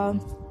also, y'all,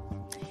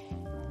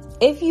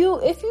 if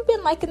you've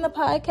been liking the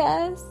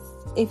podcast,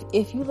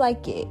 if you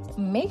like it,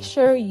 make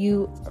sure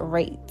you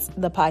rate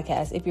the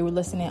podcast. If you're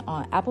listening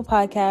on Apple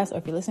Podcasts or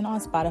if you're listening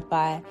on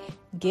Spotify,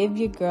 give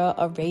your girl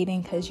a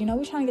rating, because, you know,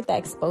 we're trying to get that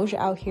exposure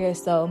out here.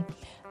 So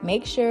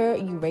make sure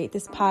you rate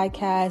this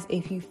podcast.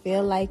 If you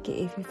feel like it,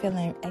 if you're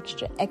feeling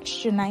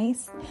extra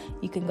nice,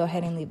 you can go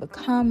ahead and leave a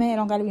comment. It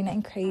don't gotta be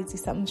nothing crazy,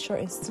 something short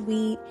and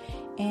sweet.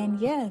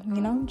 And yeah,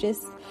 you know,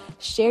 just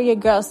share your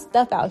girl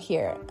stuff out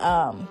here.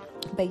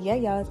 But yeah,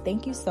 y'all,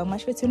 thank you so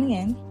much for tuning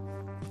in.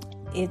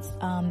 it's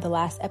the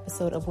last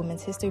episode of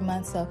Women's History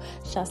Month. So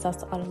shouts out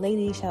to all the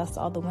ladies, shouts out to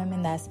all the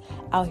women that's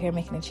out here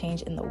making a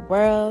change in the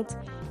world.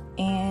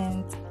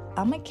 And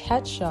I'm going to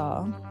catch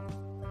y'all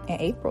in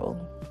April.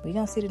 We're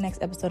going to see the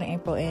next episode in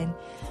April. And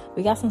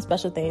we got some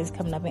special things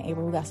coming up in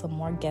April. We got some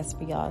more guests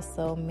for y'all.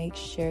 So make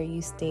sure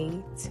you stay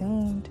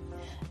tuned.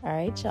 All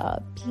right,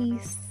 y'all.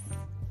 Peace.